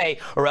you say,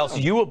 or else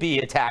you will be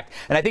attacked.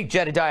 And I think,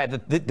 Jedediah,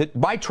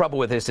 my trouble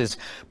with this is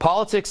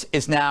politics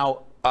is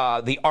now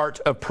the art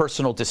of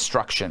personal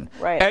destruction.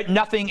 Right.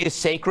 Nothing is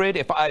sacred.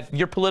 If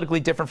you're politically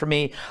different from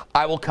me,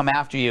 I will come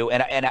after you.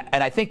 And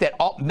I think that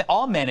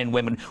all men and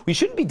women, we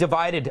shouldn't be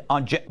divided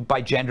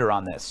by gender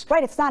on this.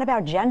 Right. It's not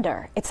about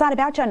gender. It's not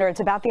about gender. It's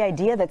about the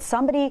idea that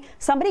somebody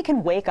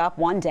can wake up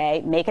one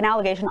day, make an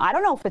allegation. I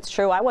don't know if it's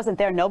true. I wasn't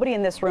there. Nobody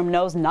in this room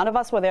knows. None of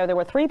us were there. There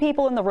were 3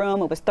 people in the room.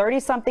 It was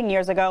 30-something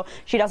years ago.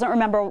 She doesn't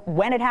remember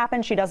when it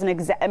happened. She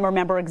doesn't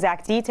remember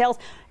exact details.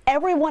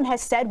 Everyone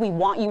has said, we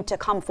want you to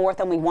come forth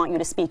and we want you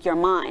to speak your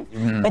mind.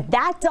 But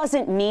that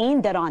doesn't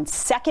mean that on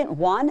second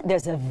one,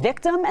 there's a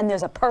victim and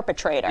there's a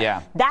perpetrator.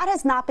 That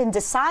has not been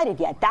decided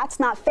yet.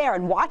 That's not fair.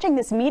 And watching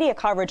this media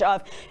coverage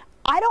of,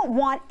 I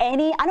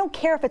don't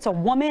care if it's a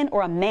woman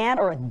or a man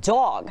or a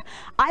dog.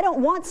 I don't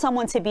want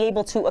someone to be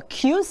able to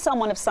accuse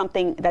someone of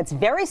something that's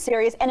very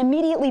serious and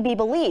immediately be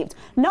believed.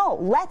 No,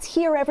 let's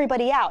hear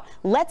everybody out.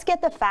 Let's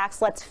get the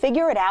facts. Let's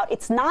figure it out.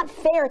 It's not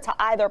fair to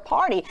either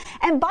party.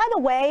 And by the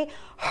way,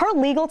 her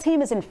legal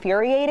team is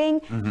infuriating.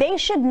 They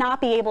should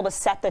not be able to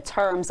set the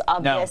terms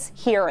of this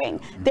hearing.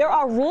 There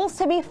are rules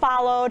to be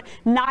followed.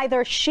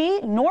 Neither she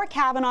nor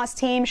Kavanaugh's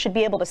team should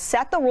be able to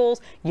set the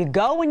rules. You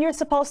go when you're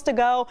supposed to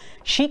go.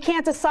 She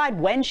can't decide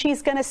when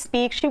she's going to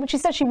speak. She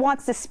said she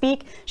wants to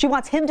speak. She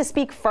wants him to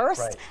speak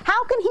first.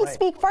 How can he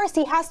speak first?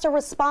 He has to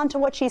respond to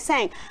what she's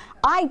saying.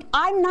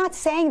 I'm not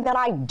saying that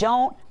I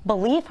don't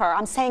believe her.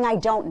 I'm saying I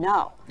don't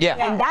know.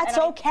 And that's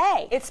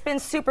okay. It's been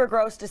super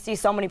gross to see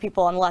so many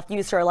people on the left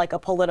use her like a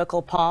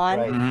political pawn.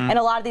 And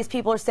a lot of these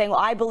people are saying, well,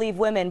 I believe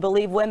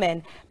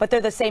women. But they're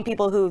the same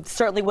people who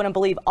certainly wouldn't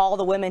believe all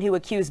the women who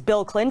accused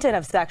Bill Clinton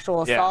of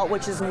sexual assault,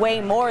 which is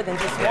way more than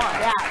just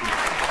one.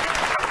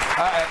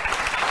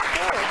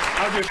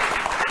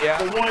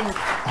 The one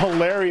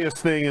hilarious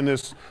thing in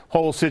this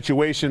whole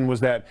situation was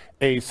that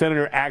a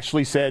senator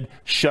actually said,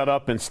 shut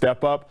up and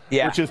step up,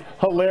 which is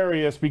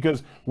hilarious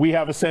because we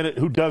have a Senate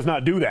who does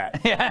not do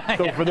that.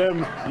 So for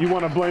them, you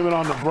want to blame it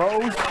on the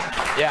bros?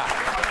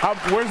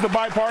 Where's the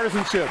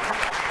bipartisanship?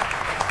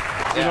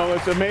 You know,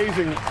 it's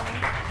amazing.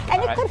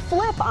 And it could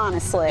flip,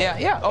 honestly.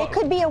 It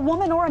could be a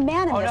woman or a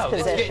man in this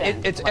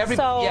position. It's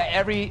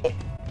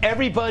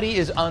everybody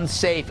is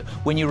unsafe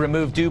when you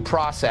remove due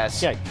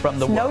process from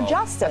the world. No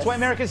justice. That's why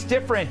America's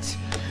different.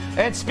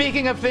 And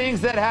speaking of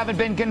things that haven't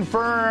been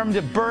confirmed,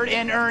 Bert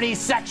and Ernie's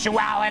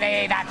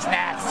sexuality. That's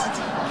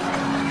next.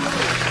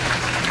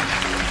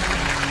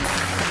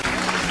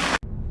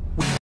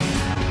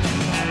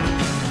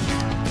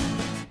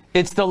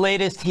 It's the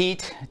latest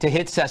heat to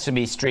hit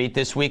Sesame Street.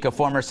 This week, a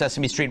former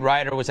Sesame Street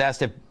writer was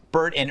asked if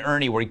Bert and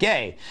Ernie were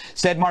gay.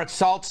 Said Mark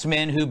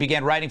Saltzman, who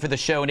began writing for the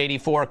show in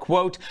 '84,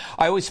 quote,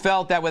 "I always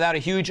felt that without a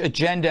huge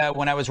agenda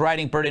when I was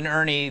writing Bert and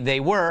Ernie, they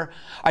were.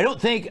 I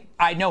don't think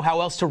I know how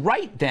else to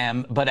write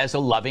them, but as a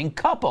loving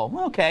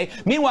couple." Okay.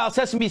 Meanwhile,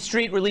 Sesame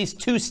Street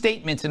released 2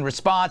 statements in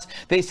response.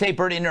 They say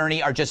Bert and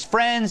Ernie are just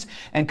friends,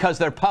 and because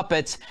they're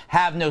puppets,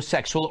 have no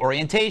sexual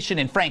orientation.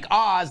 And Frank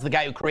Oz, the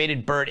guy who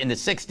created Bert in the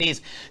 60s,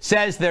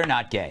 says they're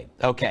not gay.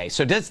 Okay,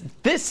 so does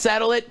this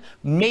settle it?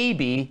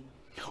 Maybe.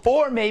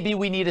 Or maybe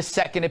we need a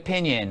second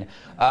opinion.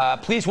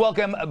 Please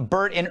welcome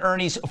Bert and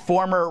Ernie's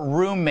former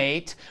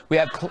roommate. We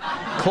have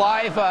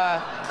Clive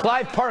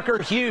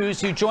Parker Hughes,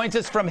 who joins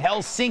us from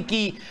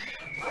Helsinki,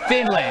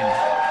 Finland.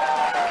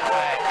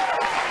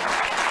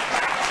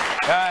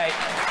 All right.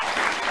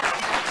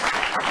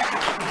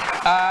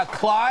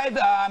 Clive,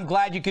 I'm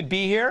glad you could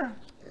be here.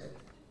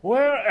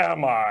 Where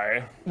am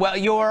I? Well,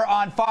 you're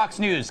on Fox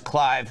News,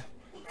 Clive.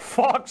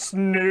 Fox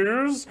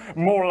News?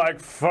 More like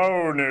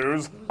faux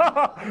news.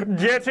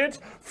 Get it?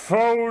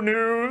 Faux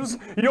news?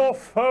 You're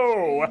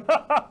faux.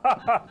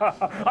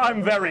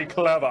 I'm very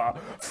clever.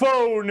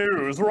 Faux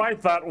news.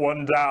 Write that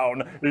one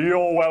down.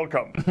 You're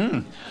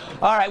welcome.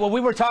 All right. Well,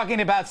 we were talking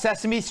about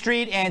Sesame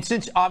Street, and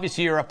since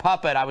obviously you're a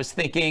puppet, I was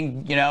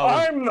thinking, you know.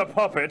 I'm the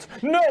puppet.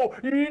 No,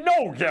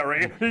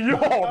 Gary. You're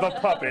the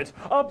puppet.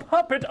 A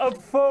puppet of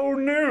faux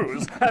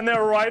news and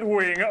their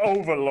right-wing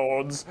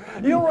overlords.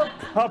 You're a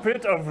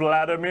puppet of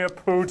Vladimir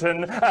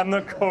Putin and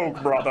the Koch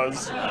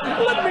brothers.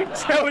 Let me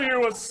tell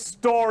you a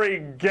story,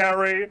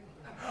 Gary.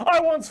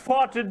 I once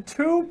farted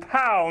 2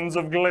 pounds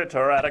of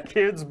glitter at a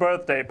kid's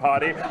birthday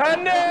party,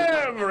 and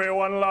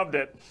everyone loved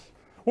it.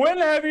 When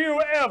have you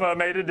ever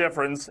made a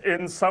difference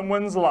in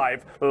someone's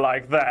life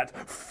like that?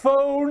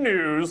 Faux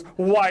news,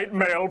 white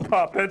male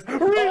puppet.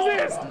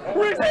 Resist!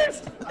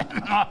 Resist!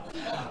 All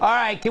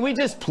right, can we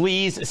just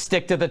please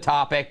stick to the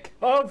topic?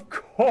 Of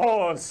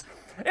course.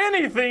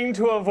 Anything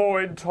to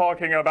avoid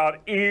talking about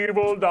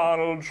evil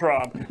Donald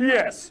Trump.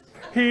 Yes,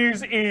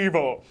 he's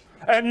evil.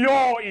 And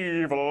you're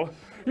evil.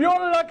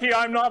 You're lucky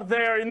I'm not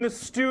there in the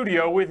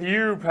studio with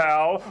you,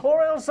 pal,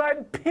 or else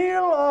I'd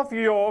peel off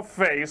your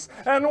face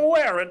and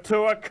wear it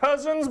to a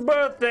cousin's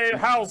birthday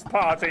house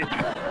party.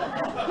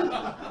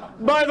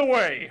 By the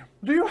way,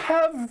 do you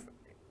have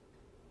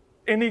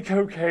any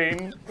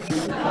cocaine?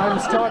 I'm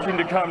starting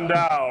to come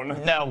down.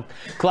 No,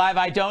 Clive,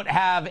 I don't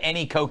have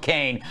any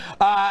cocaine.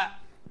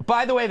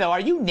 By the way, though,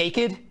 are you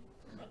naked?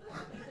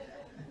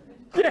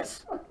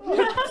 Yes,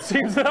 it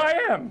seems that I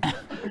am.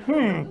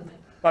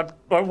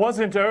 I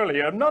wasn't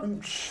earlier. I'm not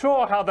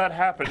sure how that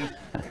happened.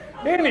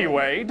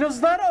 Anyway, does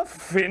that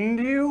offend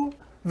you?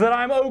 That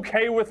I'm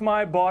okay with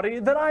my body?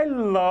 That I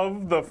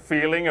love the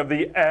feeling of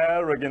the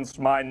air against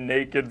my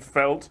naked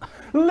felt?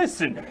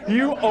 Listen,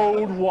 you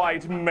old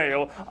white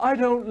male, I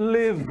don't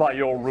live by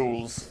your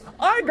rules.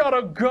 I got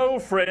a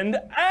girlfriend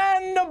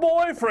and a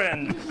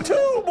boyfriend.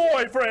 2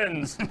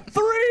 boyfriends.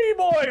 3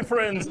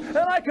 boyfriends. And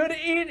I could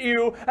eat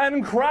you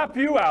and crap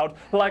you out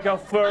like a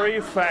furry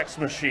fax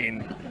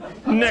machine.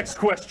 Next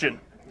question.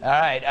 All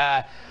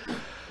right.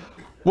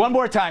 One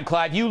more time,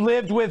 Clive. You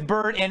lived with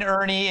Bert and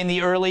Ernie in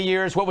the early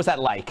years. What was that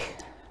like?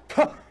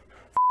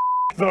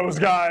 Those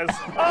guys.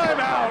 I'm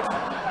out.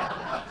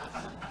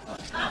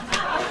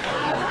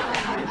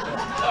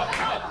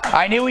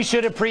 I knew we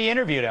should have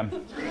pre-interviewed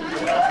him.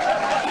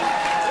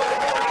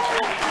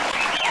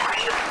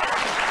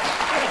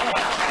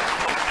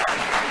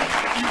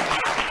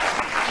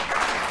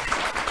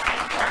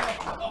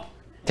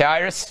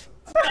 Tyrus?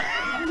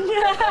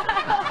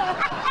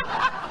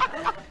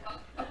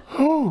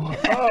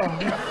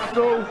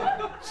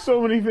 So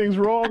many things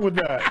wrong with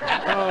that.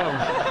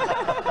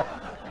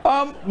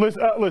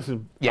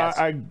 Listen. Yes.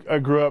 I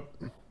grew up.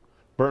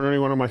 Bert and Ernie,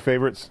 one of my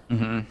favorites.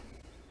 Mm-hmm.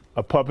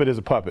 A puppet is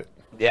a puppet.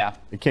 Yeah.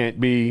 It can't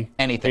be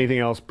anything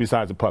else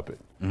besides a puppet.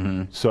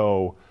 Mm-hmm.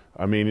 So,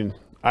 I mean,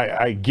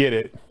 I get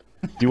it.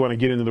 You want to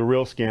get into the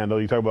real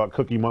scandal? You talk about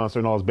Cookie Monster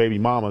and all his baby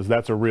mamas.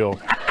 That's a real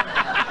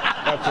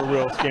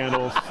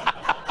scandal.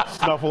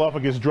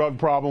 Snuffleupagus drug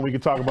problem. We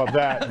could talk about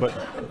that,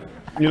 but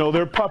you know,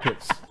 they're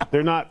puppets.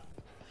 They're not.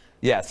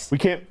 Yes. We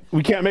can't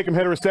make them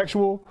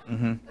heterosexual.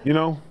 Mm-hmm. You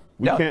know,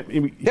 we can't. They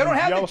don't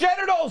have the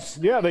genitals.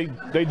 Yeah,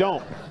 they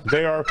don't.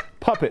 They are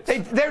puppets.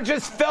 They're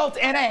just felt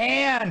in a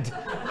hand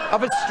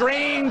of a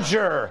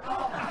stranger.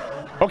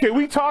 Okay,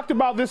 we talked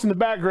about this in the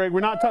back, Greg. We're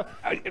not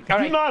talking.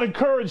 Do not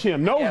encourage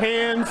him. No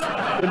hands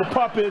in the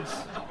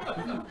puppets.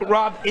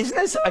 Rob, isn't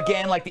this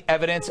again like the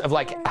evidence of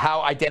like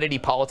how identity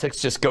politics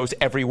just goes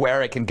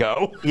everywhere it can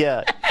go?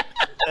 Yeah.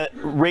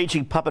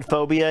 Raging puppet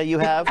phobia you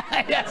have.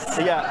 Yes.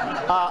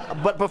 Yeah.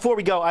 But before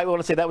we go, I want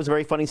to say that was a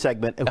very funny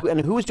segment.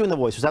 And who was doing the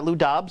voice? Was that Lou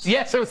Dobbs?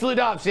 Yes, it was Lou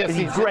Dobbs. Yes,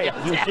 he's great.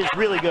 He was just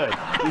really good.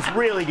 He's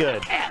really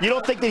good. You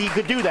don't think that he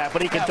could do that,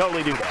 but he can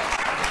totally do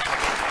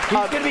that.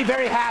 He's going to be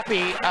very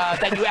happy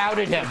that you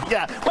outed him.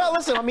 Yeah. Well,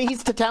 listen, I mean,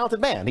 he's a talented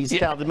man. He's a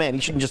talented man.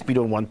 He shouldn't just be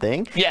doing one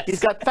thing. Yes. He's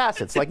got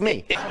facets like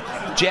me.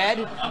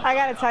 Jed? I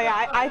got to tell you,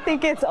 I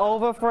think it's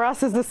over for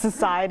us as a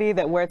society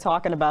that we're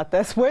talking about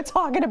this. We're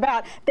talking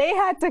about they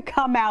had to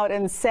come out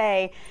and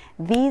say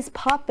these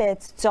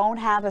puppets don't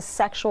have a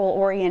sexual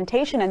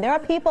orientation. And there are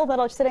people that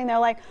are sitting there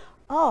like,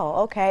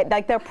 oh, okay.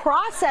 Like they're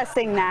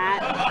processing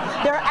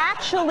that. They're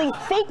actually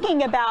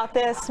thinking about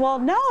this. Well,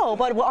 no,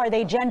 but are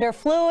they gender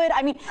fluid?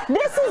 I mean,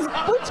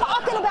 we're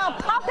talking about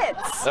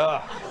puppets.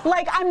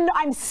 Like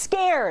I'm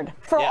scared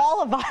for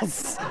all of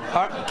us.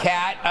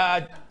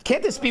 Kat,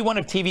 can't this be one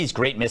of TV's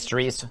great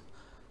mysteries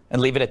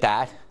and leave it at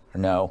that? Or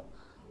no?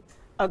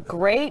 A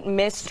great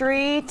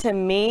mystery to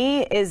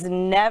me is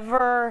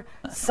never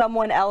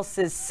someone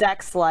else's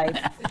sex life.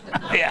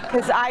 Yeah.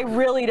 Because I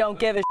really don't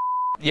give a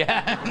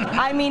Yeah.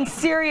 I mean,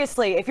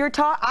 seriously, if you're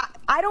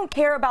I don't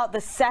care about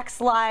the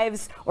sex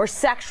lives or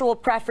sexual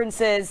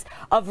preferences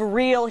of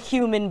real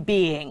human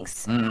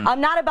beings. I'm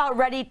not about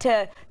ready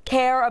to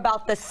care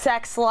about the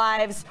sex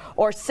lives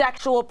or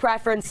sexual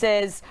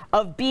preferences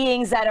of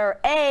beings that are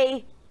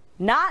A,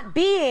 not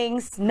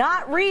beings,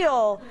 not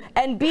real,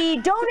 and B,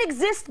 don't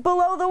exist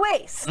below the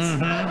waist.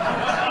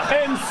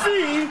 And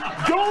C,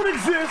 don't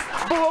exist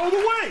below the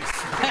waist.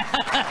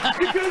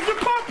 Because they're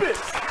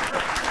puppets.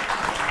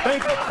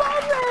 Thank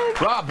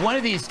you. Rob, one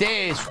of these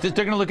days, they're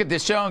going to look at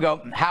this show and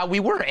go, how we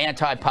were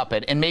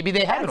anti-puppet, and maybe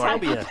they haven't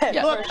already.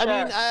 Yeah. Look,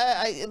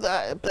 I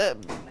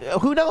mean,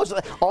 who knows?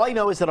 All I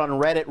know is that on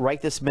Reddit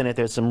right this minute,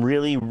 there's some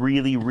really,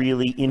 really,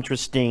 really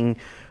interesting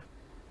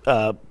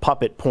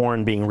puppet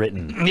porn being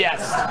written.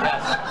 Yes.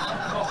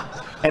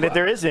 And if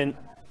there isn't,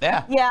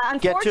 Yeah,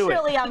 get to it.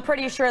 unfortunately, I'm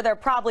pretty sure there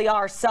probably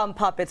are some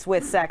puppets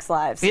with sex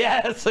lives.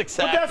 Yes,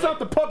 exactly. But that's not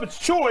the puppet's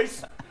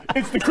choice.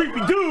 It's the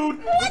creepy dude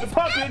with the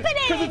puppet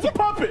because it's a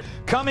puppet.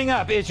 Coming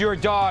up, is your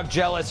dog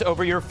jealous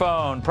over your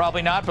phone?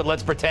 Probably not, but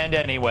let's pretend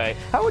anyway.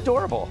 How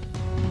adorable.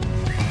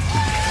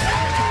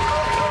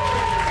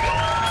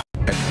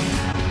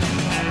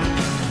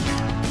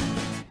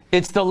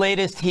 It's the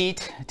latest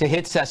heat to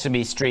hit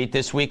Sesame Street.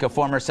 This week, a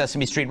former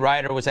Sesame Street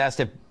writer was asked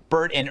if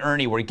Bert and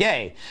Ernie were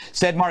gay.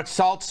 Said Mark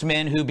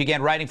Saltzman, who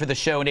began writing for the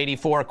show in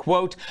 '84,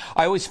 quote,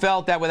 I always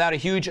felt that without a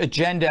huge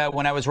agenda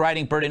when I was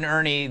writing Bert and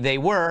Ernie, they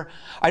were.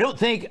 I don't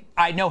think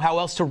I know how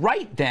else to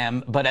write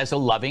them, but as a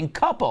loving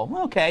couple.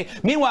 Okay.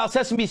 Meanwhile,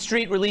 Sesame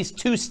Street released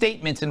 2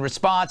 statements in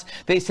response.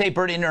 They say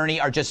Bert and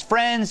Ernie are just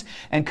friends,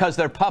 and because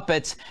they're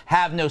puppets,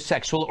 have no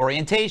sexual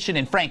orientation.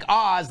 And Frank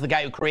Oz, the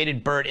guy who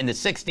created Bert in the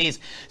 60s,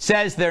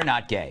 says they're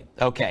not gay.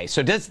 Okay,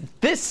 so does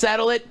this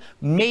settle it?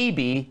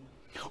 Maybe.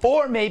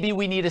 Or maybe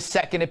we need a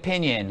second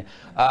opinion.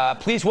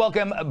 Please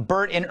welcome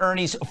Bert and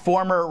Ernie's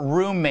former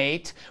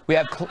roommate. We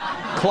have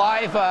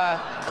Clive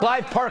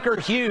Parker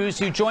Hughes,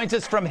 who joins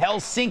us from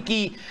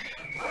Helsinki,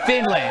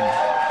 Finland.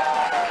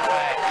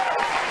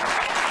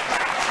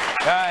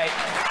 All right.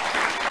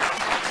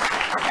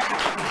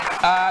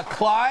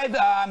 Clive,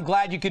 I'm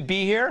glad you could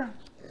be here.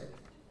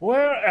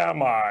 Where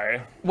am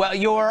I? Well,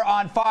 you're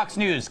on Fox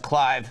News,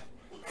 Clive.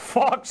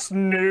 Fox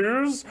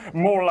News?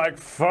 More like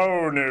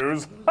faux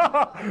news.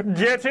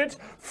 Get it?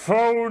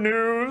 Faux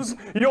news?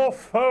 You're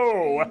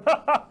faux.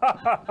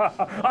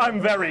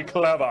 I'm very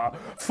clever.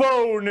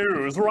 Faux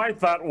news. Write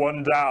that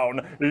one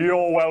down.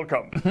 You're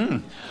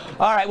welcome.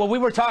 All right. Well, we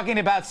were talking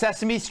about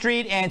Sesame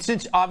Street, and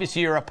since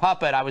obviously you're a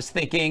puppet, I was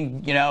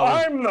thinking, you know.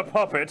 I'm the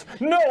puppet.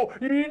 No,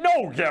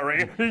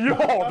 Gary. You're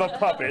the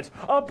puppet.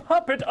 A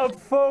puppet of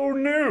faux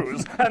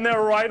news and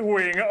their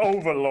right-wing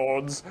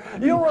overlords.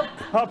 You're a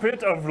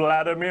puppet of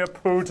Vladimir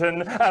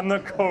Putin and the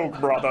Koch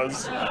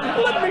brothers.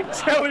 Let me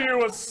tell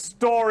you a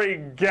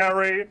story,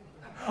 Gary.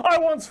 I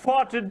once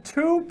farted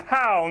 2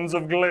 pounds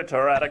of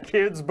glitter at a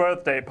kid's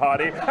birthday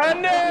party,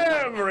 and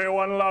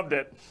everyone loved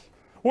it.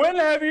 When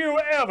have you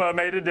ever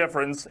made a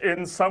difference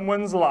in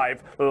someone's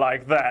life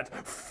like that?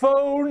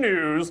 Faux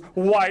news,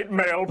 white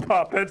male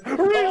puppet.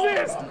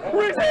 Resist!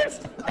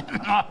 Resist!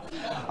 All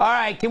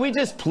right. Can we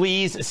just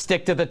please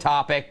stick to the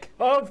topic?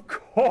 Of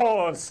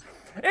course.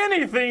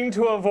 Anything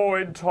to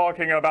avoid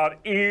talking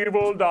about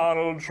evil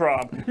Donald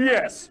Trump.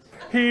 Yes,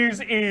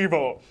 he's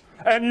evil.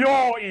 And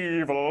you're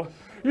evil.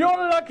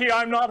 You're lucky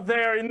I'm not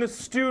there in the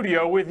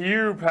studio with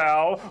you,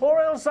 pal,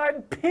 or else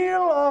I'd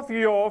peel off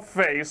your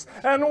face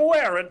and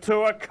wear it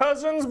to a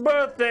cousin's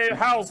birthday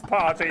house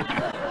party.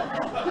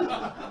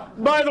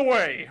 By the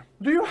way,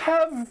 do you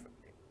have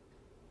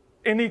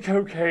any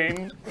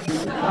cocaine?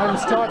 I'm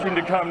starting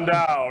to come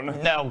down.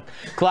 No,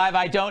 Clive,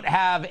 I don't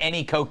have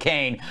any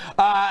cocaine.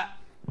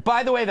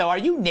 By the way, though, are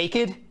you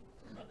naked?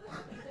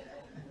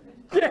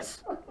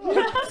 Yes,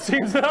 it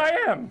seems that I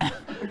am.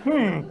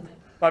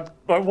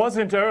 I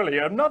wasn't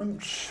earlier. I'm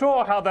not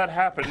sure how that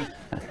happened.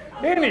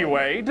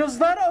 Anyway, does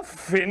that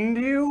offend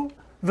you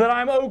that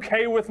I'm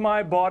okay with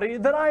my body,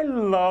 that I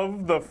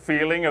love the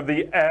feeling of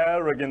the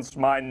air against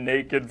my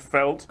naked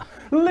felt.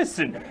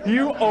 Listen,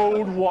 you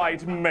old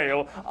white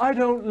male, I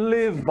don't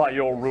live by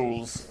your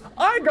rules.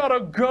 I got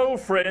a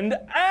girlfriend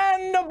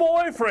and a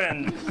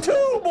boyfriend, 2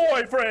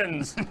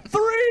 boyfriends,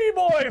 3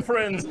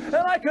 boyfriends, and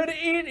I could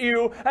eat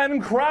you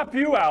and crap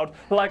you out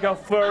like a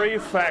furry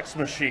fax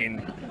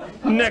machine.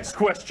 Next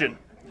question.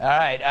 All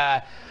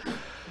right.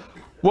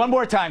 One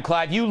more time,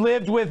 Clive. You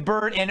lived with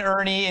Bert and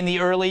Ernie in the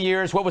early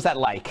years. What was that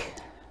like?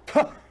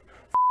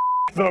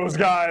 Those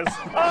guys.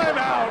 I'm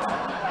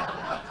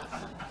out.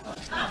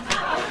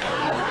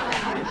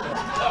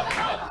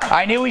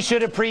 I knew we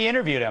should have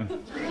pre-interviewed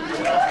him.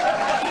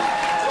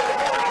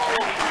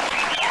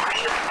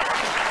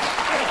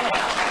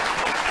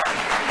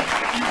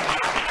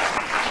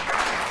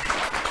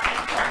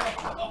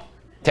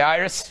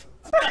 Tyrus?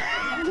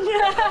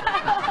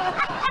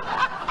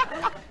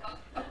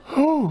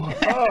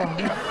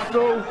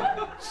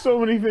 So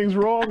many things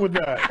wrong with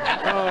that.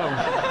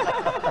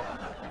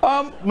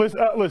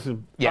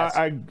 Listen. Yes.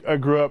 I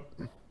grew up.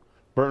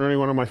 Bert and Ernie,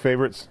 one of my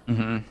favorites.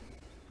 Mm-hmm.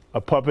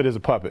 A puppet is a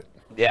puppet.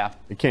 Yeah.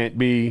 It can't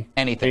be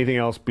anything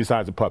else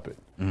besides a puppet.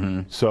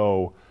 Mm-hmm.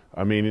 So,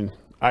 I mean,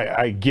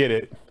 I get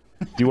it.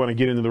 You want to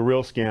get into the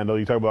real scandal.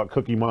 You talk about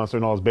Cookie Monster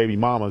and all his baby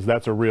mamas.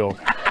 That's a real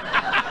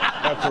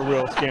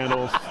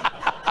scandal.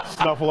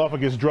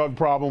 Snuffleupagus drug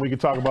problem. We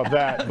could talk about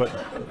that, but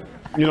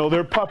you know,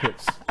 they're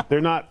puppets.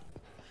 They're not.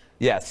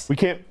 Yes. We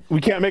can't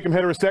make them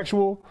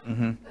heterosexual.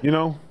 Mm-hmm. You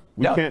know.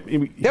 We can't.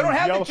 They don't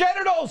have the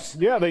genitals.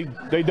 Yeah,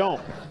 they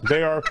don't.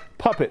 They are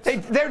puppets.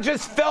 They're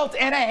just felt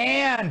in a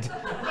hand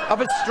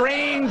of a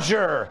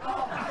stranger.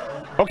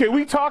 Okay,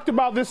 we talked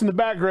about this in the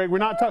back, Greg. We're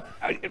not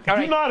talking.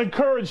 Do not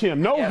encourage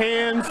him. No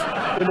hands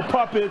in the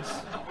puppets.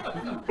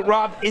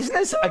 Rob, isn't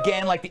this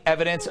again like the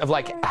evidence of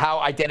like how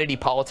identity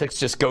politics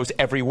just goes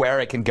everywhere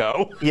it can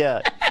go?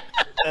 Yeah.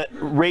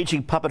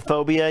 Raging puppet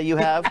phobia you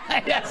have.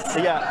 Yes.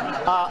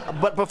 Yeah.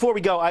 But before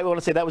we go, I want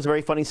to say that was a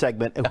very funny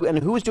segment. And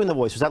who was doing the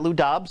voice? Was that Lou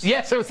Dobbs?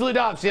 Yes, it was Lou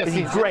Dobbs. Yes,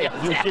 he's great.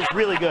 He was just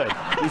really good.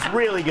 He's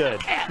really good.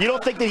 You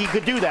don't think that he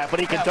could do that, but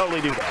he can totally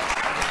do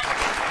that.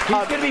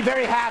 He's going to be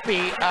very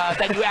happy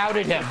that you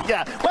outed him.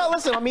 Yeah. Well,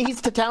 listen, I mean, he's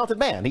a talented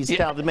man. He's a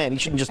talented man. He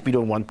shouldn't just be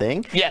doing one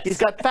thing. Yes. He's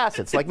got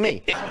facets like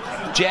me.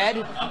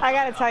 Jed? I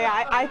got to tell you,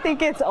 I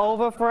think it's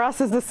over for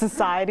us as a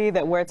society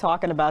that we're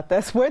talking about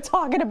this. We're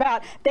talking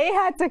about they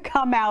had to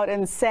come out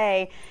and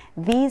say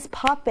these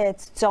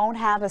puppets don't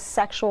have a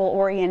sexual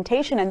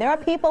orientation. And there are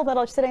people that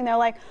are sitting there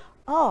like,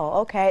 oh,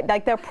 okay.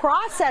 Like they're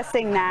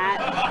processing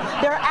that.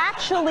 They're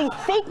actually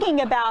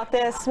thinking about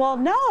this. Well,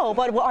 no,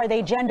 but are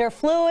they gender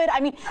fluid? I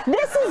mean, we're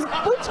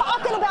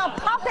talking about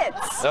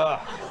puppets.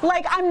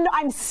 Like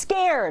I'm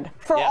scared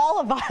for all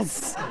of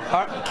us.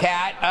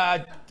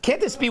 Kat, can't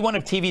this be one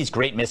of TV's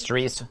great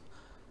mysteries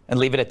and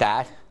leave it at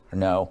that? Or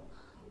no?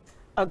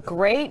 A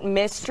great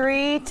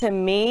mystery to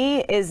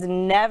me is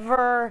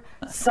never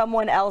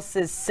someone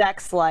else's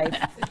sex life.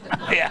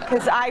 Yeah.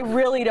 Because I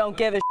really don't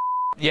give a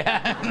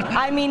Yeah.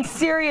 I mean,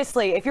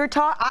 seriously, if you're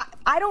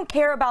I don't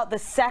care about the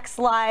sex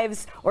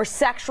lives or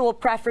sexual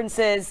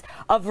preferences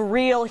of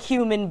real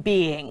human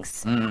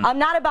beings. I'm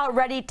not about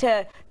ready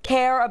to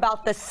care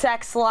about the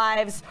sex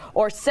lives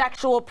or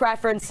sexual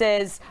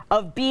preferences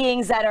of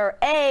beings that are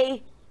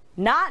A,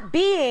 not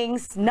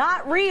beings,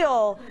 not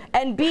real,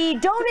 and B,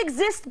 don't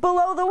exist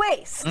below the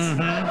waist.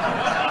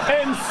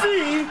 And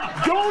C,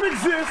 don't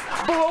exist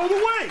below the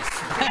waist.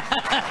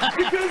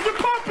 Because they're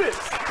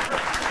puppets.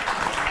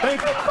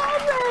 Thank you.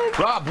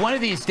 Rob, one of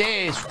these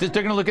days, they're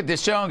going to look at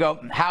this show and go,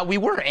 how we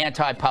were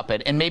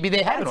anti-puppet, and maybe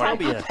they haven't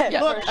already.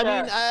 Yeah. Look,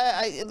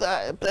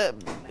 I mean,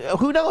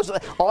 who knows?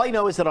 All I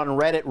know is that on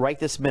Reddit right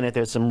this minute,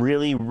 there's some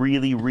really,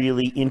 really,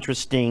 really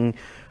interesting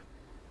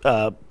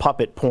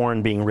puppet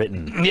porn being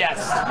written.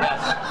 Yes.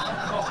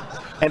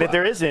 And if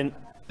there isn't,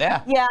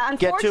 Yeah,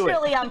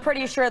 unfortunately, I'm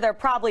pretty sure there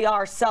probably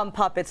are some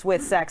puppets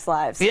with sex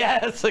lives.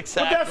 Yes,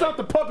 exactly. But that's not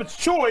the puppet's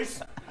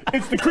choice.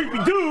 It's the creepy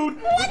dude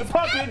with the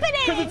puppet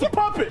because it's a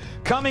puppet.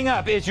 Coming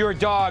up, is your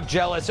dog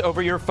jealous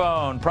over your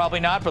phone? Probably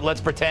not, but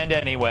let's pretend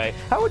anyway.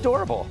 How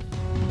adorable.